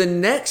into the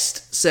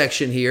next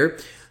section here.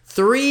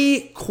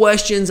 3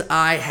 questions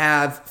I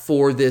have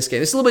for this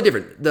game. It's a little bit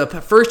different. The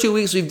first 2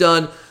 weeks we've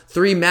done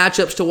 3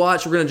 matchups to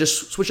watch. We're going to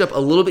just switch up a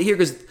little bit here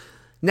because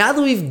now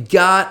that we've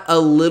got a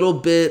little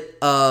bit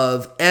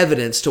of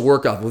evidence to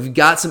work off of, we've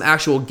got some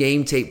actual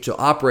game tape to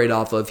operate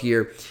off of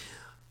here,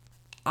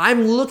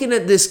 I'm looking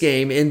at this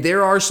game, and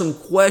there are some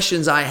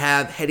questions I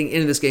have heading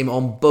into this game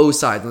on both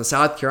sides, on the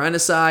South Carolina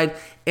side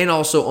and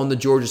also on the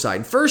Georgia side.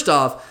 And first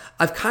off,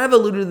 I've kind of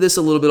alluded to this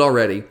a little bit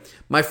already.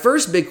 My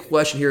first big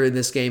question here in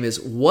this game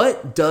is,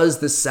 what does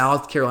the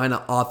South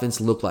Carolina offense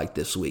look like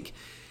this week?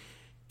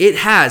 It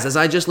has, as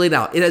I just laid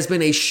out, it has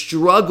been a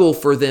struggle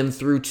for them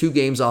through 2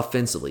 games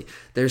offensively.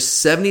 There's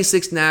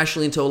 76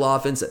 nationally in total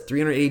offense at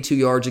 382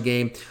 yards a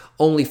game,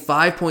 only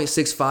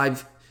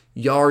 5.65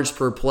 yards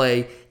per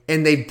play,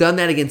 and they've done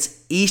that against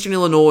Eastern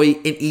Illinois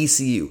and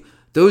ECU.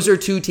 Those are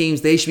 2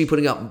 teams they should be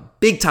putting up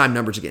big-time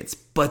numbers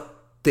against,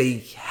 but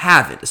they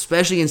haven't,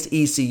 especially against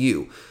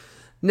ECU.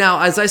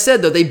 Now, as I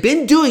said, though, they've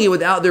been doing it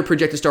without their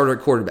projected starter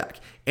at quarterback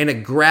and a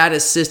grad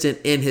assistant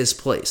in his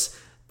place.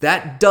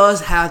 That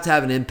does have to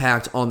have an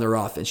impact on their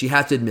offense. You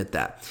have to admit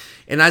that.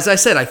 And as I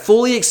said, I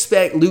fully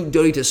expect Luke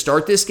Doty to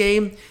start this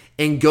game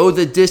and go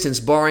the distance,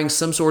 barring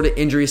some sort of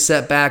injury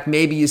setback.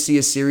 Maybe you see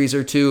a series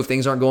or 2 if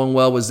things aren't going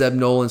well with Zeb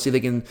Nolan, see if they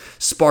can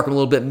spark him a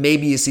little bit.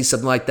 Maybe you see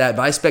something like that.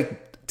 But I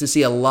expect to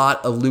see a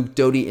lot of Luke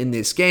Doty in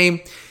this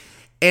game.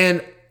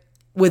 And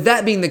with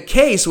that being the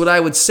case, what I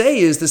would say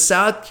is the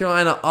South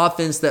Carolina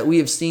offense that we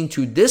have seen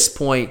to this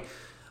point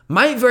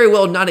might very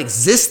well not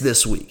exist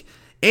this week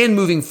and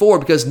moving forward,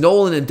 because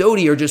Nolan and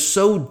Doty are just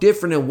so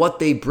different in what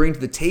they bring to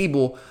the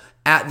table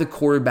at the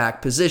quarterback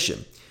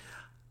position.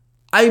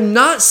 I'm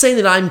not saying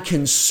that I'm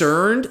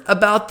concerned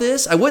about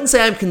this. I wouldn't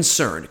say I'm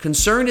concerned.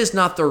 Concerned is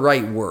not the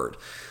right word.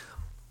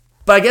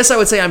 But I guess I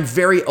would say I'm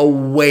very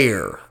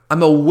aware.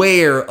 I'm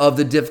aware of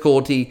the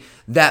difficulty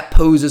that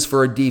poses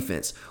for a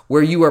defense,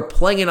 where you are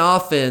playing an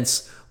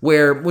offense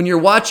where when you're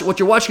what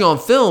you're watching on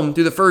film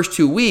through the first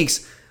 2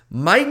 weeks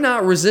might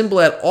not resemble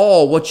at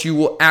all what you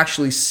will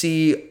actually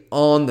see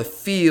on the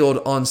field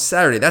on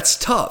Saturday. That's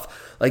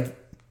tough. Like,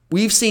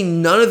 we've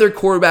seen none of their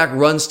quarterback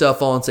run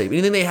stuff on tape.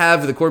 Anything they have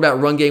for the quarterback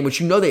run game,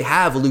 which you know they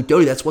have with Luke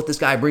Doty, that's what this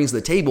guy brings to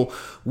the table.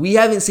 We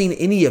haven't seen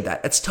any of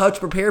that. That's tough to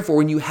prepare for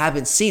when you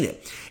haven't seen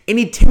it.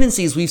 Any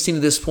tendencies we've seen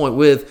at this point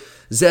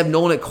with Zeb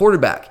Nolan at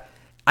quarterback,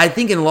 I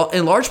think in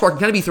large part can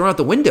kind of be thrown out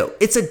the window.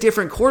 It's a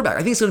different quarterback. I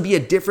think it's going to be a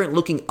different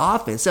looking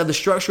offense. Now, the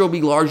structure will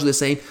be largely the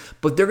same,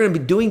 but they're going to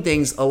be doing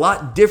things a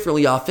lot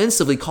differently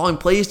offensively, calling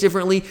plays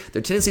differently.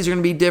 Their tendencies are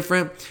going to be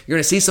different. You're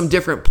going to see some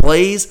different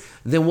plays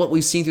than what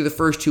we've seen through the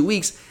first 2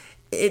 weeks.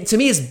 It, to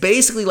me, is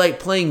basically like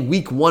playing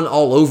week 1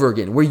 all over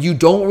again, where you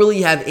don't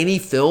really have any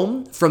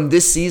film from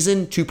this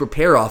season to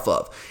prepare off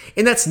of.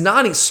 And that's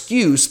not an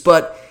excuse,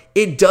 but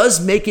it does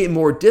make it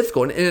more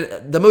difficult.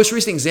 And the most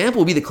recent example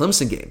would be the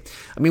Clemson game.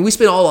 I mean, we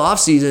spent all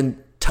offseason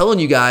telling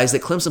you guys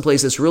that Clemson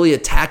plays this really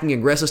attacking,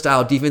 aggressive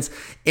style defense,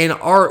 and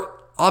our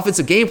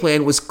offensive game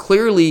plan was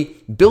clearly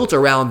built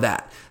around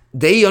that.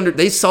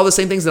 They saw the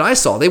same things that I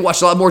saw. They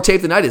watched a lot more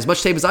tape than I did. As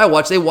much tape as I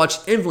watched, they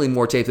watched infinitely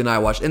more tape than I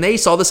watched. And they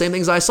saw the same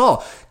things I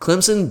saw.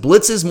 Clemson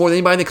blitzes more than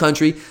anybody in the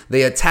country.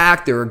 They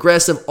attack, they're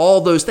aggressive, all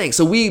those things.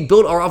 So we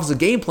built our offensive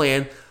game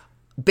plan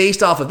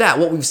based off of that,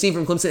 what we've seen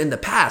from Clemson in the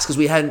past, because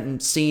we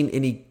hadn't seen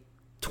any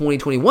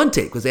 2021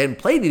 tape, because they hadn't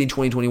played any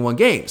 2021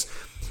 games.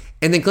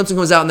 And then Clemson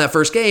comes out in that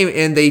first game,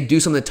 and they do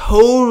something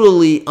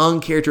totally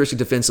uncharacteristic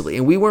defensively,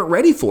 and we weren't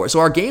ready for it. So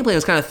our game plan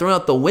was kind of thrown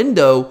out the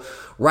window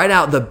right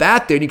out the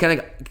bat there, and you kind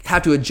of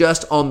have to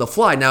adjust on the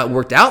fly. Now, it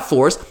worked out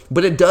for us,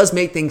 but it does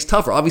make things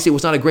tougher. Obviously, it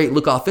was not a great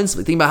look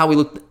offensively. Think about how we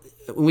looked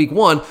in week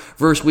 1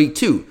 versus week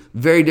 2.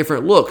 Very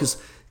different look,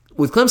 because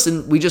with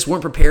Clemson, we just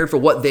weren't prepared for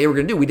what they were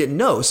going to do. We didn't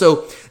know.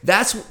 So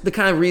that's the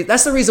kind of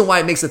that's the reason why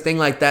it makes a thing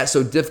like that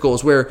so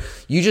difficult, is where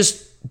you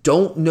just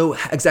don't know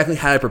exactly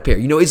how to prepare.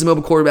 You know he's a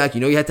mobile quarterback.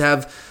 You know you have to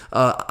have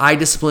eye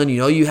discipline. You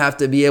know you have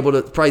to be able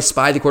to probably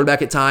spy the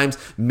quarterback at times,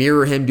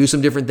 mirror him, do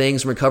some different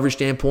things from a coverage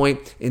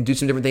standpoint, and do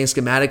some different things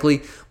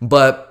schematically.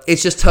 But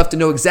it's just tough to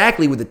know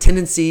exactly what the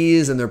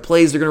tendencies and their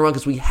plays they're going to run,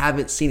 because we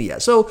haven't seen it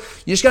yet. So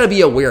you just got to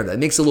be aware of that. It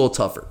makes it a little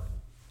tougher.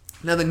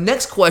 Now, the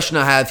next question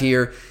I have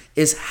here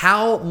is,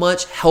 how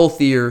much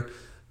healthier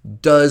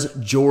does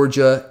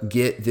Georgia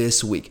get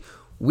this week?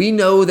 We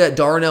know that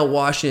Darnell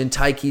Washington,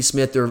 Tyke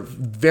Smith, they're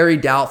very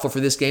doubtful for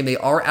this game. They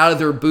are out of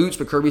their boots,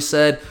 but Kirby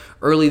said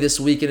early this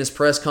week in his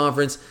press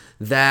conference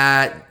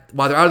that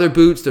while they're out of their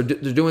boots, they're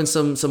doing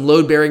some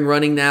load-bearing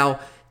running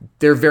now.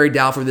 They're very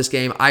doubtful for this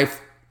game. I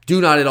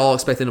do not at all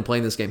expect them to play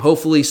in this game.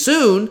 Hopefully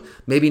soon,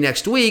 maybe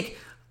next week,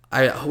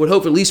 I would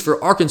hope at least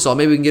for Arkansas,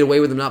 maybe we can get away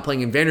with them not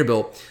playing in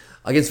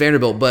against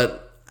Vanderbilt.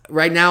 But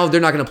right now,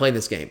 they're not going to play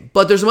this game.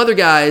 But there's some other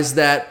guys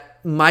that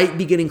might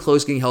be getting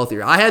close, getting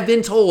healthier. I have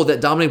been told that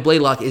Dominic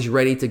Blaylock is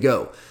ready to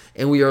go,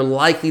 and we are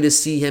likely to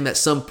see him at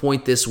some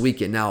point this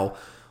weekend. Now,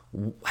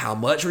 how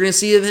much we're going to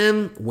see of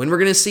him, when we're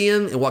going to see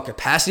him, and what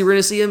capacity we're going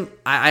to see him,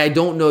 I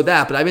don't know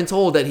that, but I've been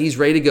told that he's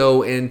ready to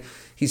go, and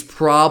he's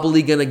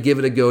probably going to give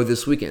it a go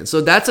this weekend.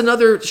 So that's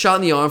another shot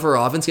in the arm for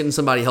our offense, getting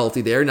somebody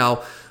healthy there.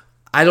 Now,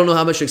 I don't know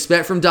how much to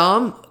expect from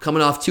Dom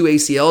coming off 2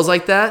 ACLs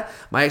like that.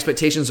 My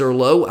expectations are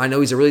low. I know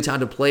he's a really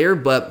talented player,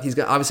 but he's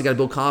obviously got to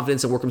build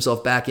confidence and work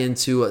himself back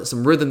into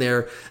some rhythm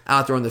there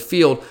out there on the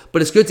field.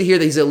 But it's good to hear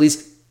that he's at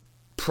least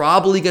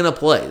probably going to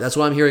play. That's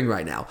what I'm hearing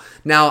right now.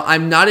 Now,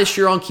 I'm not as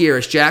sure on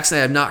Kearis Jackson.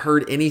 I have not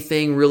heard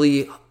anything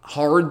really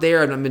hard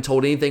there. I've not been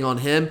told anything on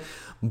him.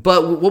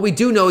 But what we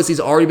do know is he's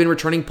already been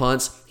returning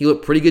punts. He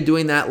looked pretty good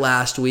doing that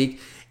last week.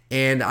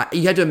 And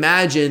you have to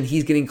imagine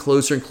he's getting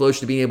closer and closer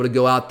to being able to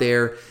go out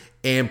there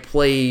and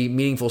play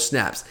meaningful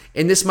snaps.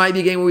 And this might be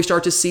a game where we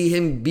start to see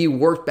him be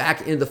worked back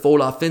into the fold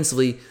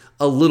offensively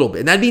a little bit.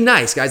 And that'd be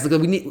nice, guys.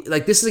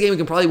 This is a game we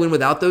can probably win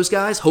without those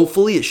guys.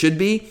 Hopefully it should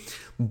be.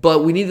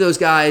 But we need those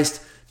guys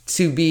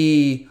to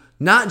be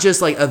not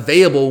just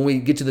available when we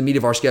get to the meat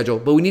of our schedule,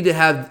 but we need to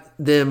have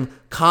them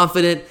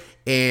confident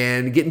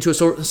and get into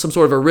some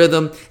sort of a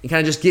rhythm and kind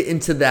of just get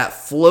into that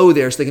flow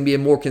there so they can be a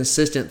more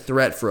consistent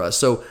threat for us.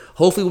 So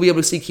hopefully we'll be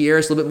able to see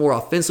Kearis a little bit more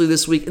offensively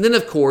this week. And then,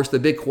 of course, the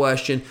big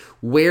question,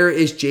 where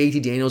is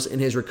JT Daniels in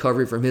his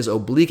recovery from his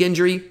oblique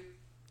injury?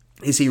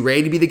 Is he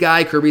ready to be the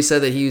guy? Kirby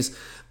said that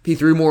he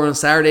threw more on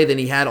Saturday than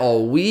he had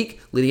all week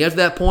leading up to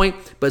that point.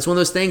 But it's one of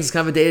those things, it's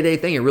kind of a day-to-day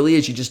thing. It really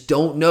is. You just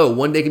don't know.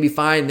 One day can be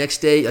fine. Next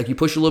day, you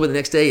push a little bit, the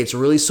next day, it's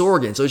really sore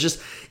again. So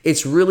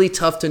it's really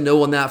tough to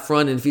know on that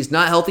front. And if he's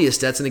not healthy, is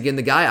Stetson again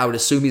the guy? I would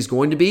assume he's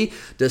going to be.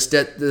 Does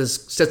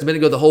Stetson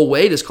Bennett go the whole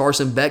way? Does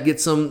Carson Beck get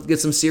some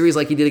series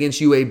like he did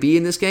against UAB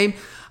in this game?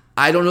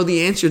 I don't know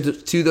the answer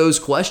to those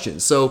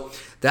questions. So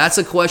that's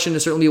a question to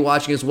certainly be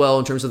watching as well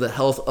in terms of the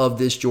health of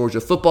this Georgia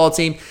football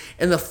team.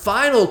 And the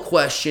final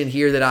question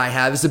here that I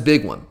have is a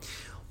big one.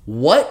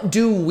 What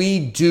do we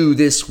do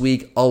this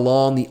week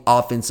along the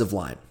offensive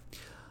line?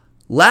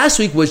 Last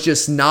week was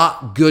just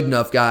not good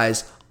enough,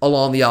 guys,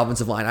 along the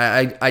offensive line.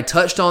 I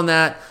touched on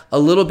that a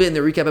little bit in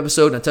the recap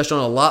episode, and I touched on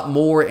a lot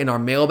more in our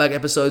mailbag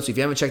episode. So if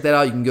you haven't checked that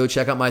out, you can go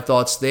check out my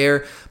thoughts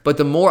there. But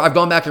the more I've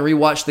gone back and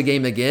rewatched the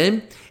game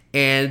again,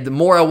 and the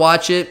more I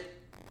watch it,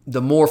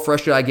 the more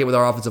frustrated I get with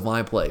our offensive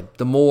line play,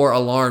 the more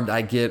alarmed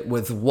I get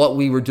with what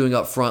we were doing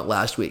up front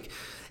last week.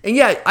 And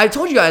yeah, I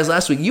told you guys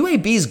last week,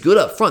 UAB's good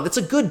up front. That's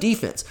a good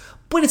defense,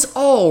 but it's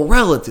all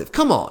relative.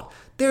 Come on.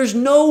 There's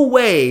no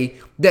way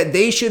that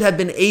they should have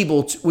been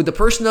able to, with the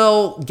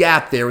personnel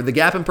gap there, with the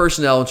gap in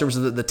personnel in terms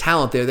of the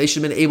talent there, they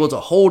should have been able to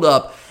hold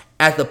up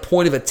at the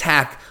point of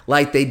attack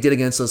like they did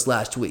against us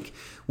last week.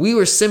 We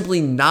were simply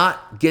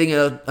not getting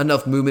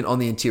enough movement on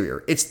the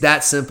interior. It's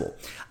that simple.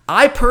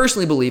 I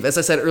personally believe, as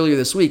I said earlier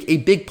this week, a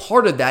big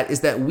part of that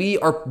is that we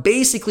are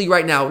basically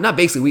right now, not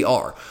basically, we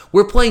are.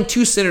 We're playing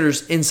two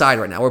centers inside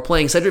right now. We're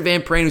playing Cedric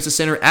Van Pran, who's a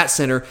center, at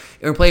center,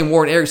 and we're playing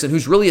Warren Erickson,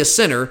 who's really a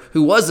center,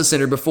 who was the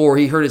center before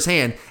he hurt his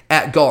hand,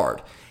 at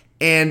guard.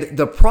 And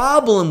the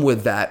problem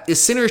with that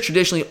is centers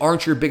traditionally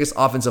aren't your biggest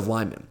offensive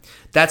linemen.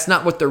 That's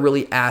not what they're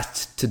really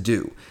asked to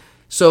do.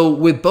 So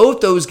with both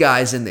those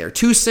guys in there,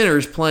 two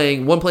centers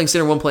playing, one playing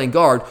center, one playing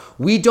guard,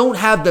 we don't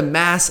have the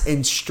mass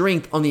and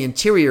strength on the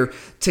interior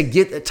to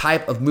get the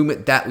type of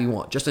movement that we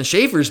want. Justin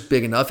Schaefer's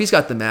big enough. He's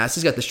got the mass.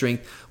 He's got the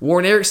strength.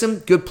 Warren Erickson,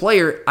 good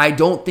player. I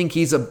don't think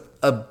he's a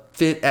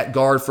fit at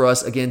guard for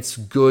us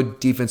against good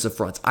defensive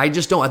fronts. I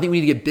just don't. I think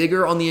we need to get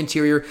bigger on the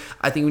interior.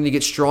 I think we need to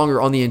get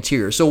stronger on the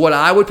interior. So what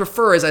I would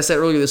prefer, as I said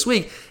earlier this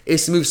week,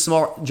 is to move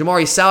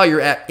Jamari Salyer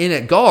in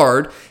at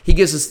guard. He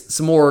gives us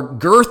some more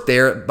girth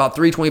there, about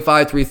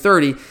 325,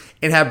 330,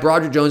 and have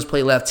Broderick Jones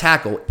play left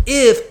tackle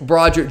if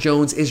Broderick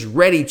Jones is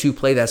ready to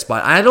play that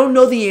spot. I don't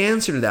know the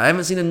answer to that. I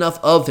haven't seen enough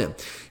of him.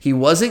 He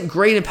wasn't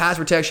great in pass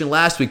protection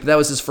last week, but that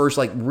was his first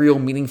real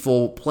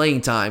meaningful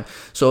playing time.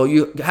 So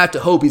you have to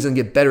hope he's going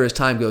to get better as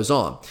time goes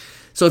on.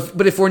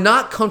 But if we're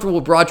not comfortable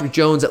with Broderick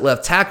Jones at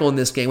left tackle in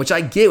this game, which I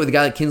get with a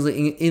guy like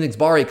Kingsley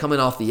Enagbare coming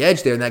off the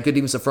edge there and that good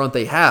defensive front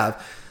they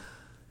have,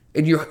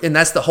 and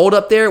that's the hold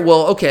up there,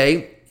 well,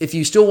 okay, if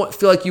you still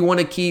feel like you want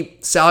to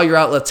keep Salyer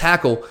out left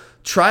tackle,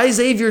 try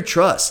Xavier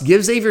Truss.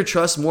 Give Xavier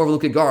Truss more of a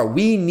look at guard.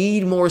 We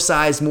need more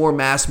size, more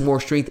mass, more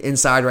strength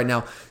inside right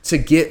now to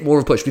get more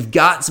of a push. We've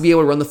got to be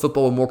able to run the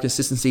football with more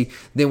consistency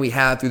than we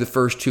have through the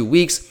first 2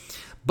 weeks.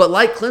 But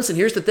like Clemson,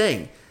 here's the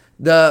thing.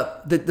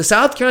 The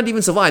South Carolina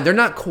defensive line, they're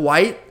not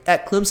quite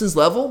at Clemson's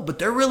level, but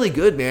they're really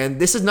good, man.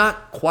 This is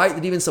not quite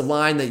the defensive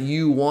line that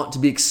you want to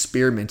be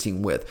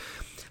experimenting with.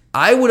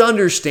 I would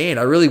understand,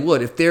 I really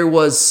would, if there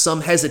was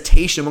some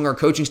hesitation among our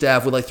coaching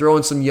staff with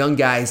throwing some young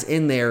guys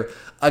in there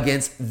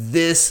against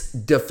this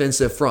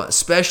defensive front,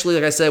 especially,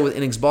 like I said, with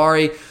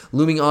Enagbare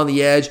looming on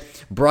the edge.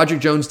 Broderick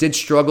Jones did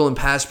struggle in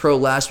pass pro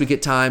last week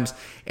at times.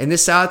 And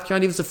this South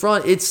Carolina defensive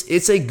front,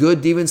 it's a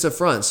good defensive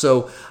front.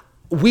 So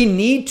we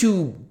need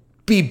to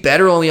be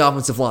better on the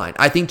offensive line.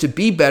 I think to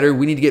be better,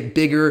 we need to get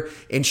bigger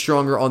and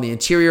stronger on the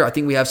interior. I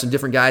think we have some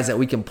different guys that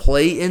we can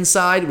play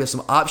inside. We have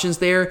some options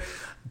there.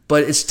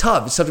 But it's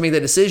tough. It's tough to make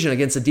that decision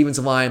against a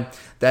defensive line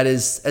that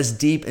is as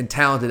deep and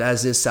talented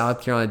as this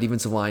South Carolina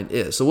defensive line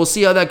is. So we'll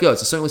see how that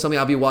goes. It's certainly something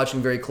I'll be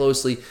watching very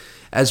closely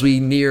as we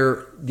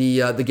near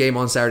the game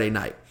on Saturday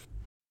night.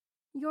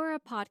 You're a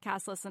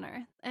podcast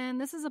listener, and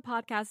this is a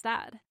podcast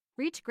ad.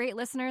 Reach great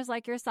listeners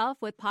like yourself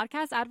with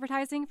podcast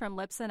advertising from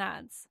Libsyn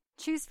Ads.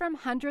 Choose from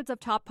hundreds of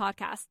top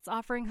podcasts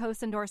offering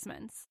host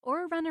endorsements,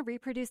 or run a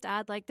reproduced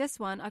ad like this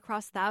one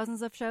across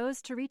thousands of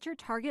shows to reach your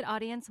target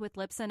audience with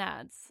Libsyn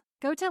Ads.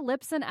 Go to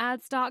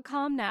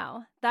libsynads.com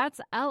now. That's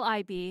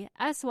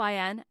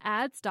LIBSYN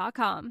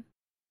ads.com.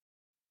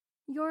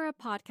 You're a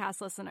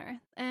podcast listener,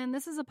 and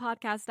this is a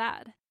podcast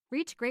ad.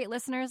 Reach great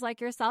listeners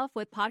like yourself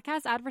with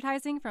podcast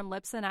advertising from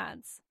Libsyn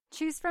Ads.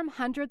 Choose from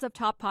hundreds of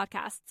top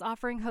podcasts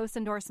offering host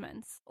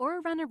endorsements,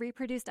 or run a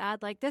reproduced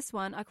ad like this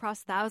one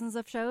across thousands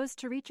of shows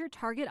to reach your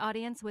target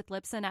audience with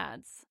Libsyn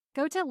Ads.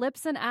 Go to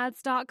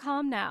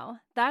libsynads.com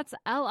now. That's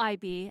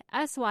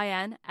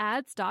LIBSYN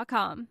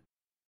ads.com.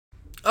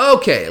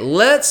 Okay,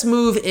 let's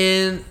move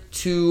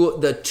into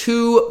the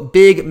two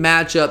big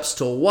matchups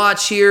to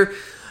watch here.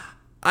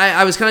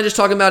 I was kind of just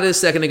talking about it a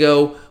second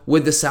ago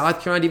with the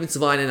South Carolina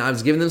defensive line, and I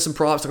was giving them some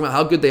props, talking about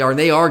how good they are, and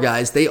they are,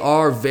 guys. They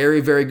are very,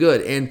 very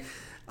good. And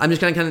I'm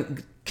just going to kind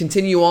of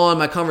continue on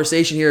my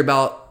conversation here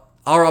about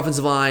our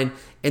offensive line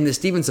and this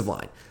defensive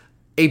line.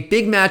 A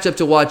big matchup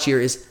to watch here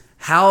is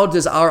how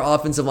does our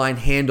offensive line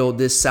handle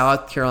this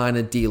South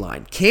Carolina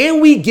D-line?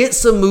 Can we get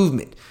some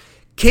movement?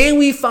 Can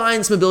we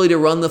find some ability to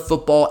run the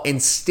football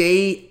and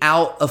stay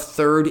out of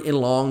third and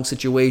long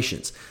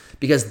situations?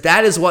 Because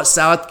that is what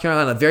South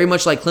Carolina, very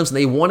much like Clemson,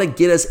 they want to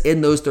get us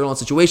in those third and long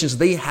situations.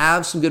 They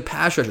have some good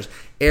pass rushers.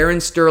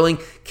 Aaron Sterling,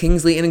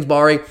 Kingsley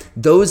Enagbare,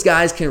 those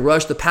guys can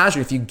rush the passer.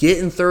 If you get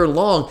in third and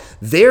long,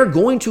 they're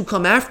going to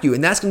come after you,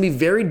 and that's going to be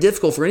very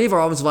difficult for any of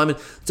our offensive linemen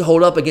to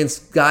hold up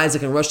against guys that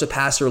can rush the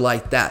passer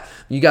like that.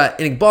 You got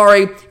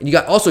Enagbare, and you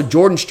got also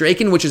Jordan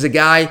Strachan, which is a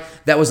guy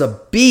that was a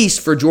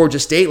beast for Georgia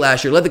State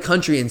last year, led the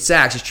country in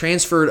sacks. He's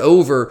transferred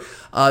over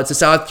to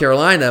South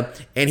Carolina,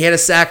 and he had a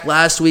sack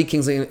last week.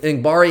 Kingsley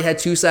Enagbare had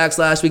 2 sacks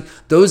last week.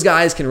 Those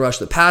guys can rush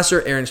the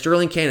passer. Aaron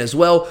Sterling can as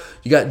well.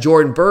 You got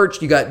Jordan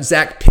Birch. You got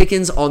Zach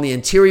Pickens on the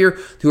interior,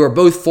 who are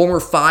both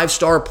former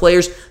 5-star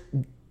players.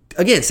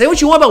 Again, say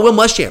what you want about Will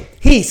Muschamp.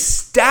 He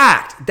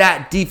stacked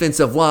that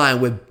defensive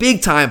line with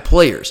big-time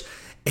players.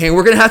 And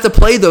we're going to have to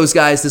play those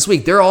guys this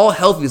week. They're all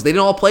healthy. They didn't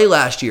all play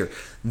last year.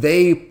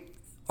 They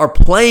are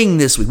playing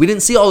this week. We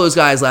didn't see all those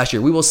guys last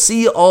year. We will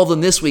see all of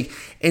them this week.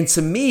 And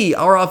to me,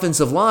 our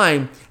offensive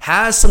line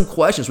has some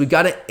questions. We've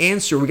got to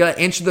answer. We've got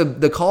to answer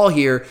the call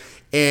here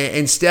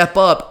and step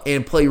up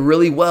and play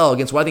really well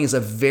against what I think is a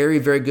very,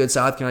 very good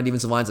South Carolina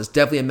defensive line. So it's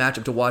definitely a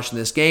matchup to watch in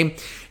this game.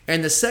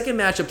 And the second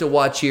matchup to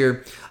watch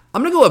here,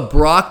 I'm going to go with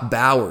Brock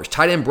Bowers,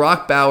 tight end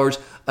Brock Bowers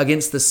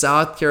against the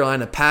South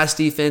Carolina pass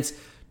defense.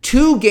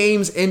 2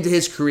 games into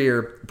his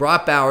career,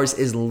 Brock Bowers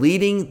is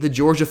leading the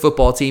Georgia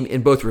football team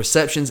in both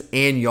receptions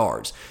and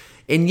yards.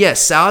 And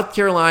yes, South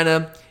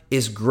Carolina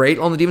is great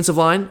on the defensive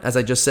line, as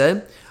I just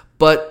said,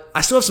 but I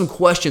still have some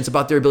questions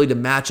about their ability to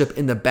match up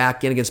in the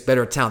back end against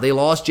better talent. They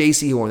lost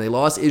J.C. Horn. They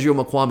lost Israel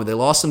Mukuamu. They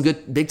lost some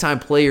good big-time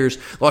players.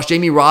 Lost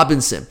Jamie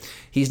Robinson.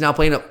 He's now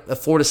playing at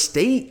Florida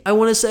State, I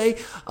want to say.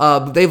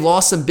 They've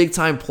lost some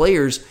big-time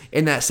players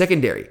in that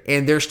secondary,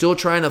 and they're still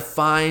trying to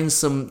find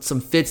some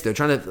fits. They're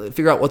trying to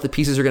figure out what the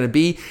pieces are going to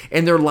be.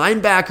 And their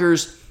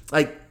linebackers,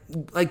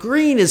 like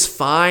Green is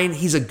fine.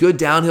 He's a good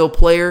downhill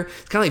player.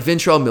 It's kind of like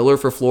Ventrell Miller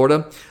for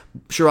Florida.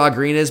 Sherrod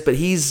Green is, but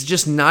he's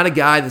just not a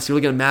guy that's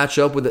really going to match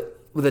up with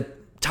a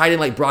tight end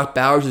like Brock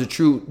Bowers, who's a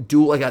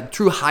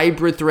true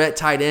hybrid threat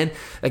tight end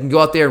that can go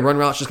out there and run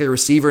routes just like a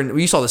receiver. And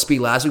you saw the speed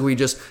last week where he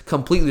just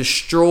completely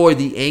destroyed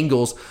the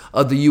angles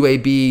of the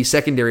UAB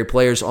secondary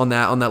players on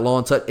that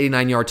long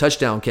 89-yard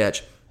touchdown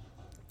catch.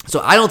 So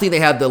I don't think they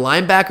have the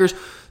linebackers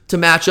to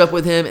match up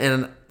with him.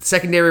 And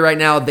secondary right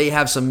now, they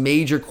have some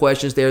major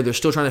questions there. They're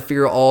still trying to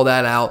figure all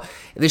that out.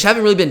 They just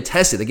haven't really been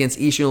tested against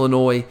Eastern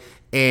Illinois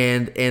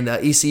and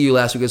ECU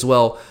last week as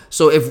well.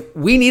 So if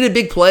we need a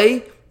big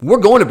play, we're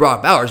going to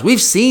Brock Bowers.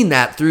 We've seen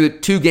that through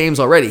 2 games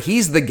already.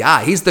 He's the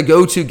guy. He's the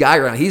go-to guy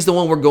right now. He's the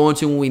one we're going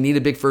to when we need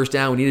a big first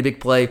down, we need a big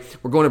play.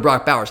 We're going to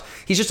Brock Bowers.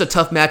 He's just a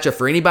tough matchup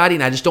for anybody,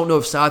 and I just don't know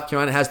if South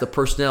Carolina has the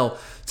personnel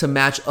to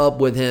match up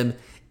with him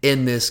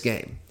in this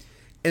game.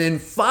 And then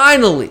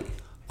finally,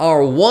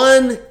 our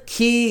one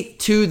key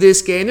to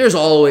this game. There's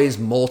always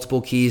multiple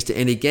keys to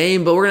any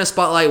game, but we're going to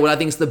spotlight what I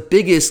think is the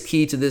biggest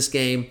key to this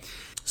game.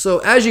 So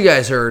as you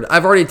guys heard,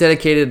 I've already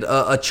dedicated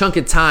a chunk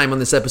of time on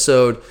this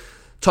episode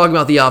talking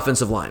about the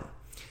offensive line.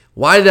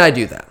 Why did I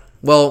do that?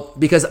 Well,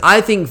 because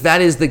I think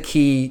that is the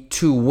key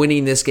to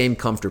winning this game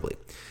comfortably.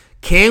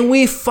 Can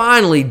we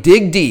finally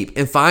dig deep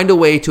and find a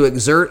way to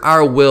exert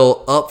our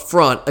will up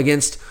front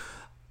against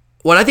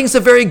what I think is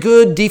a very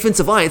good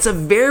defensive line? It's a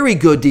very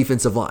good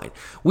defensive line.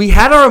 We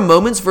had our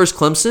moments versus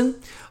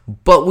Clemson,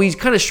 but we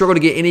kind of struggled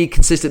to get any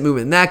consistent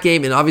movement in that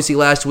game. And obviously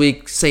last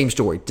week, same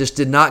story. Just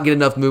did not get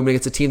enough movement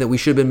against a team that we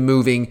should have been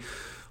moving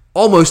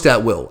almost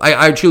at will.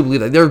 I truly believe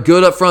that. They're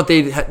good up front.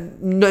 They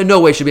no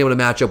way should be able to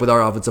match up with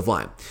our offensive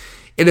line.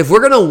 And if we're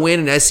going to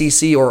win an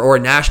SEC or a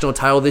national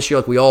title this year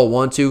like we all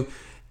want to,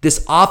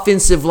 this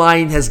offensive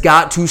line has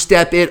got to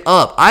step it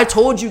up. I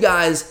told you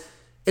guys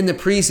in the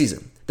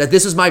preseason that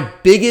this is my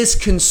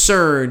biggest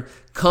concern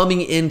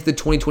coming into the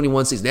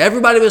 2021 season.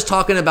 Everybody was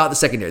talking about the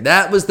secondary.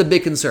 That was the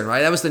big concern,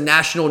 right? That was the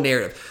national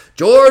narrative.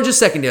 Georgia's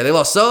secondary. They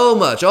lost so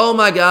much. Oh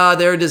my God,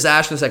 they're a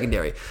disaster in the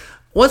secondary.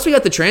 Once we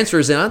got the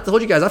transfers in, I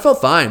told you guys, I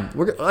felt fine.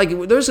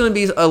 There's going to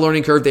be a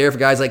learning curve there for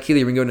guys like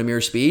Keely Ringo and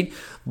Amir Speed,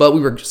 but we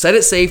were set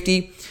at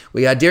safety.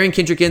 We got Darian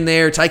Kendrick in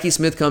there. Tyke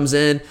Smith comes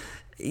in.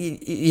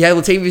 You had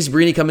Latavius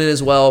Brini come in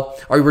as well,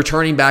 or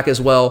returning back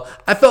as well.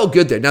 I felt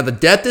good there. Now, the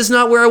depth is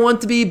not where I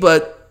want to be,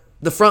 but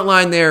the front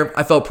line there,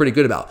 I felt pretty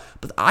good about.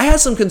 But I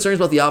had some concerns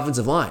about the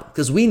offensive line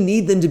because we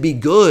need them to be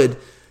good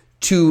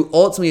to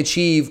ultimately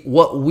achieve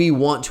what we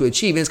want to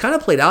achieve. And it's kind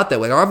of played out that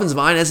way. Our offensive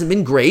line hasn't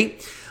been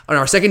great, and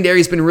our secondary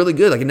has been really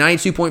good, like a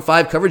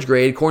 92.5 coverage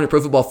grade, according to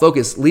Pro Football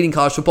Focus, leading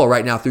college football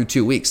right now through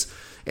 2 weeks.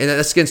 And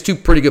that's against 2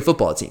 pretty good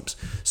football teams.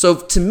 So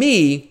to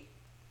me,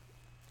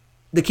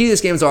 the key to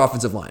this game is our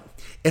offensive line.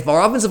 If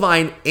our offensive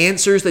line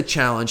answers the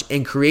challenge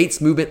and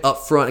creates movement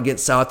up front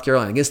against South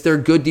Carolina, against their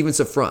good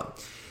defensive front,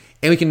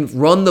 and we can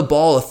run the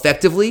ball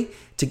effectively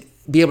to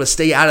be able to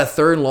stay out of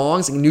third and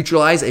longs and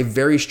neutralize a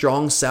very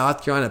strong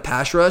South Carolina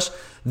pass rush,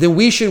 then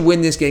we should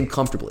win this game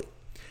comfortably.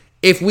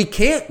 If we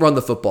can't run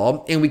the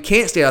football and we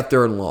can't stay out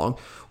third and long,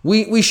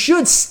 we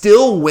should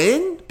still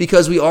win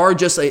because we are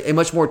just a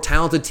much more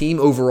talented team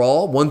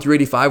overall, 1 through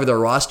 85 with our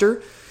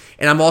roster.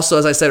 And I'm also,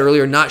 as I said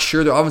earlier, not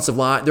sure their offensive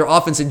line, their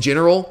offense in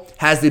general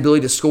has the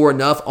ability to score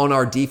enough on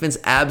our defense,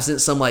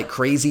 absent some like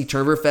crazy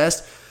turnover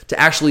fest, to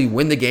actually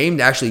win the game,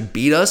 to actually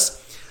beat us.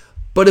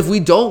 But if we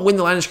don't win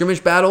the line of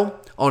scrimmage battle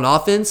on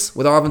offense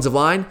with our offensive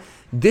line,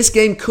 this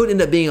game could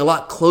end up being a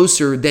lot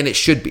closer than it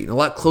should be, and a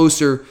lot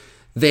closer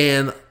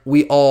than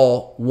we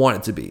all want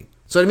it to be.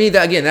 So to me,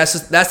 that again, that's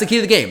the key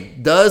to the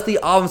game. Does the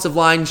offensive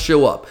line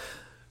show up?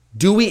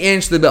 Do we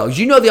answer the bell? Because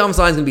you know the offensive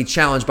line is going to be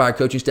challenged by our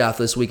coaching staff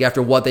this week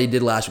after what they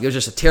did last week. It was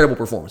just a terrible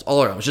performance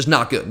all around. It was just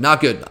not good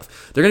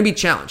enough. They're going to be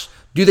challenged.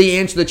 Do they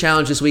answer the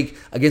challenge this week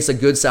against a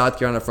good South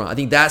Carolina front? I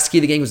think that's the key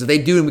to the game, because if they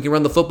do and we can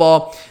run the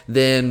football,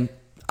 then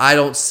I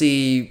don't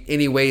see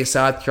any way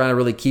South Carolina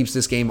really keeps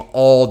this game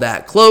all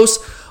that close.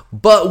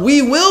 But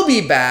we will be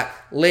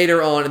back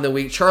later on in the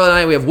week. Charlie and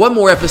I, we have one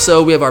more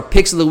episode. We have our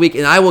picks of the week,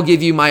 and I will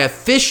give you my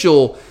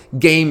official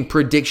game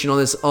prediction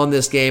on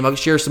this game. I'll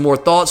share some more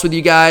thoughts with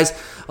you guys.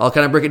 I'll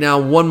kind of break it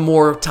down one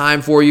more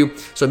time for you.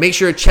 So make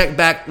sure to check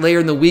back later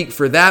in the week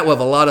for that. We'll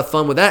have a lot of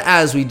fun with that,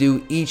 as we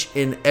do each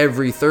and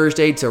every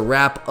Thursday to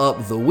wrap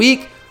up the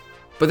week.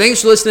 But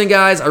thanks for listening,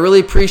 guys. I really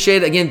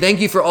appreciate it. Again,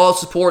 thank you for all the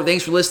support.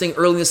 Thanks for listening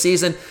early in the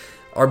season.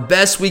 Our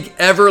best week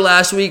ever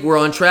last week. We're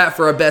on track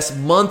for our best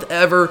month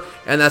ever,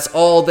 and that's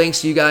all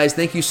thanks to you guys.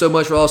 Thank you so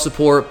much for all the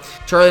support.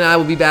 Charlie and I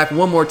will be back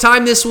one more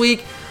time this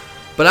week.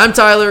 But I'm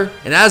Tyler,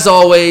 and as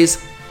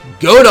always,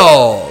 go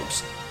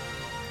Dogs!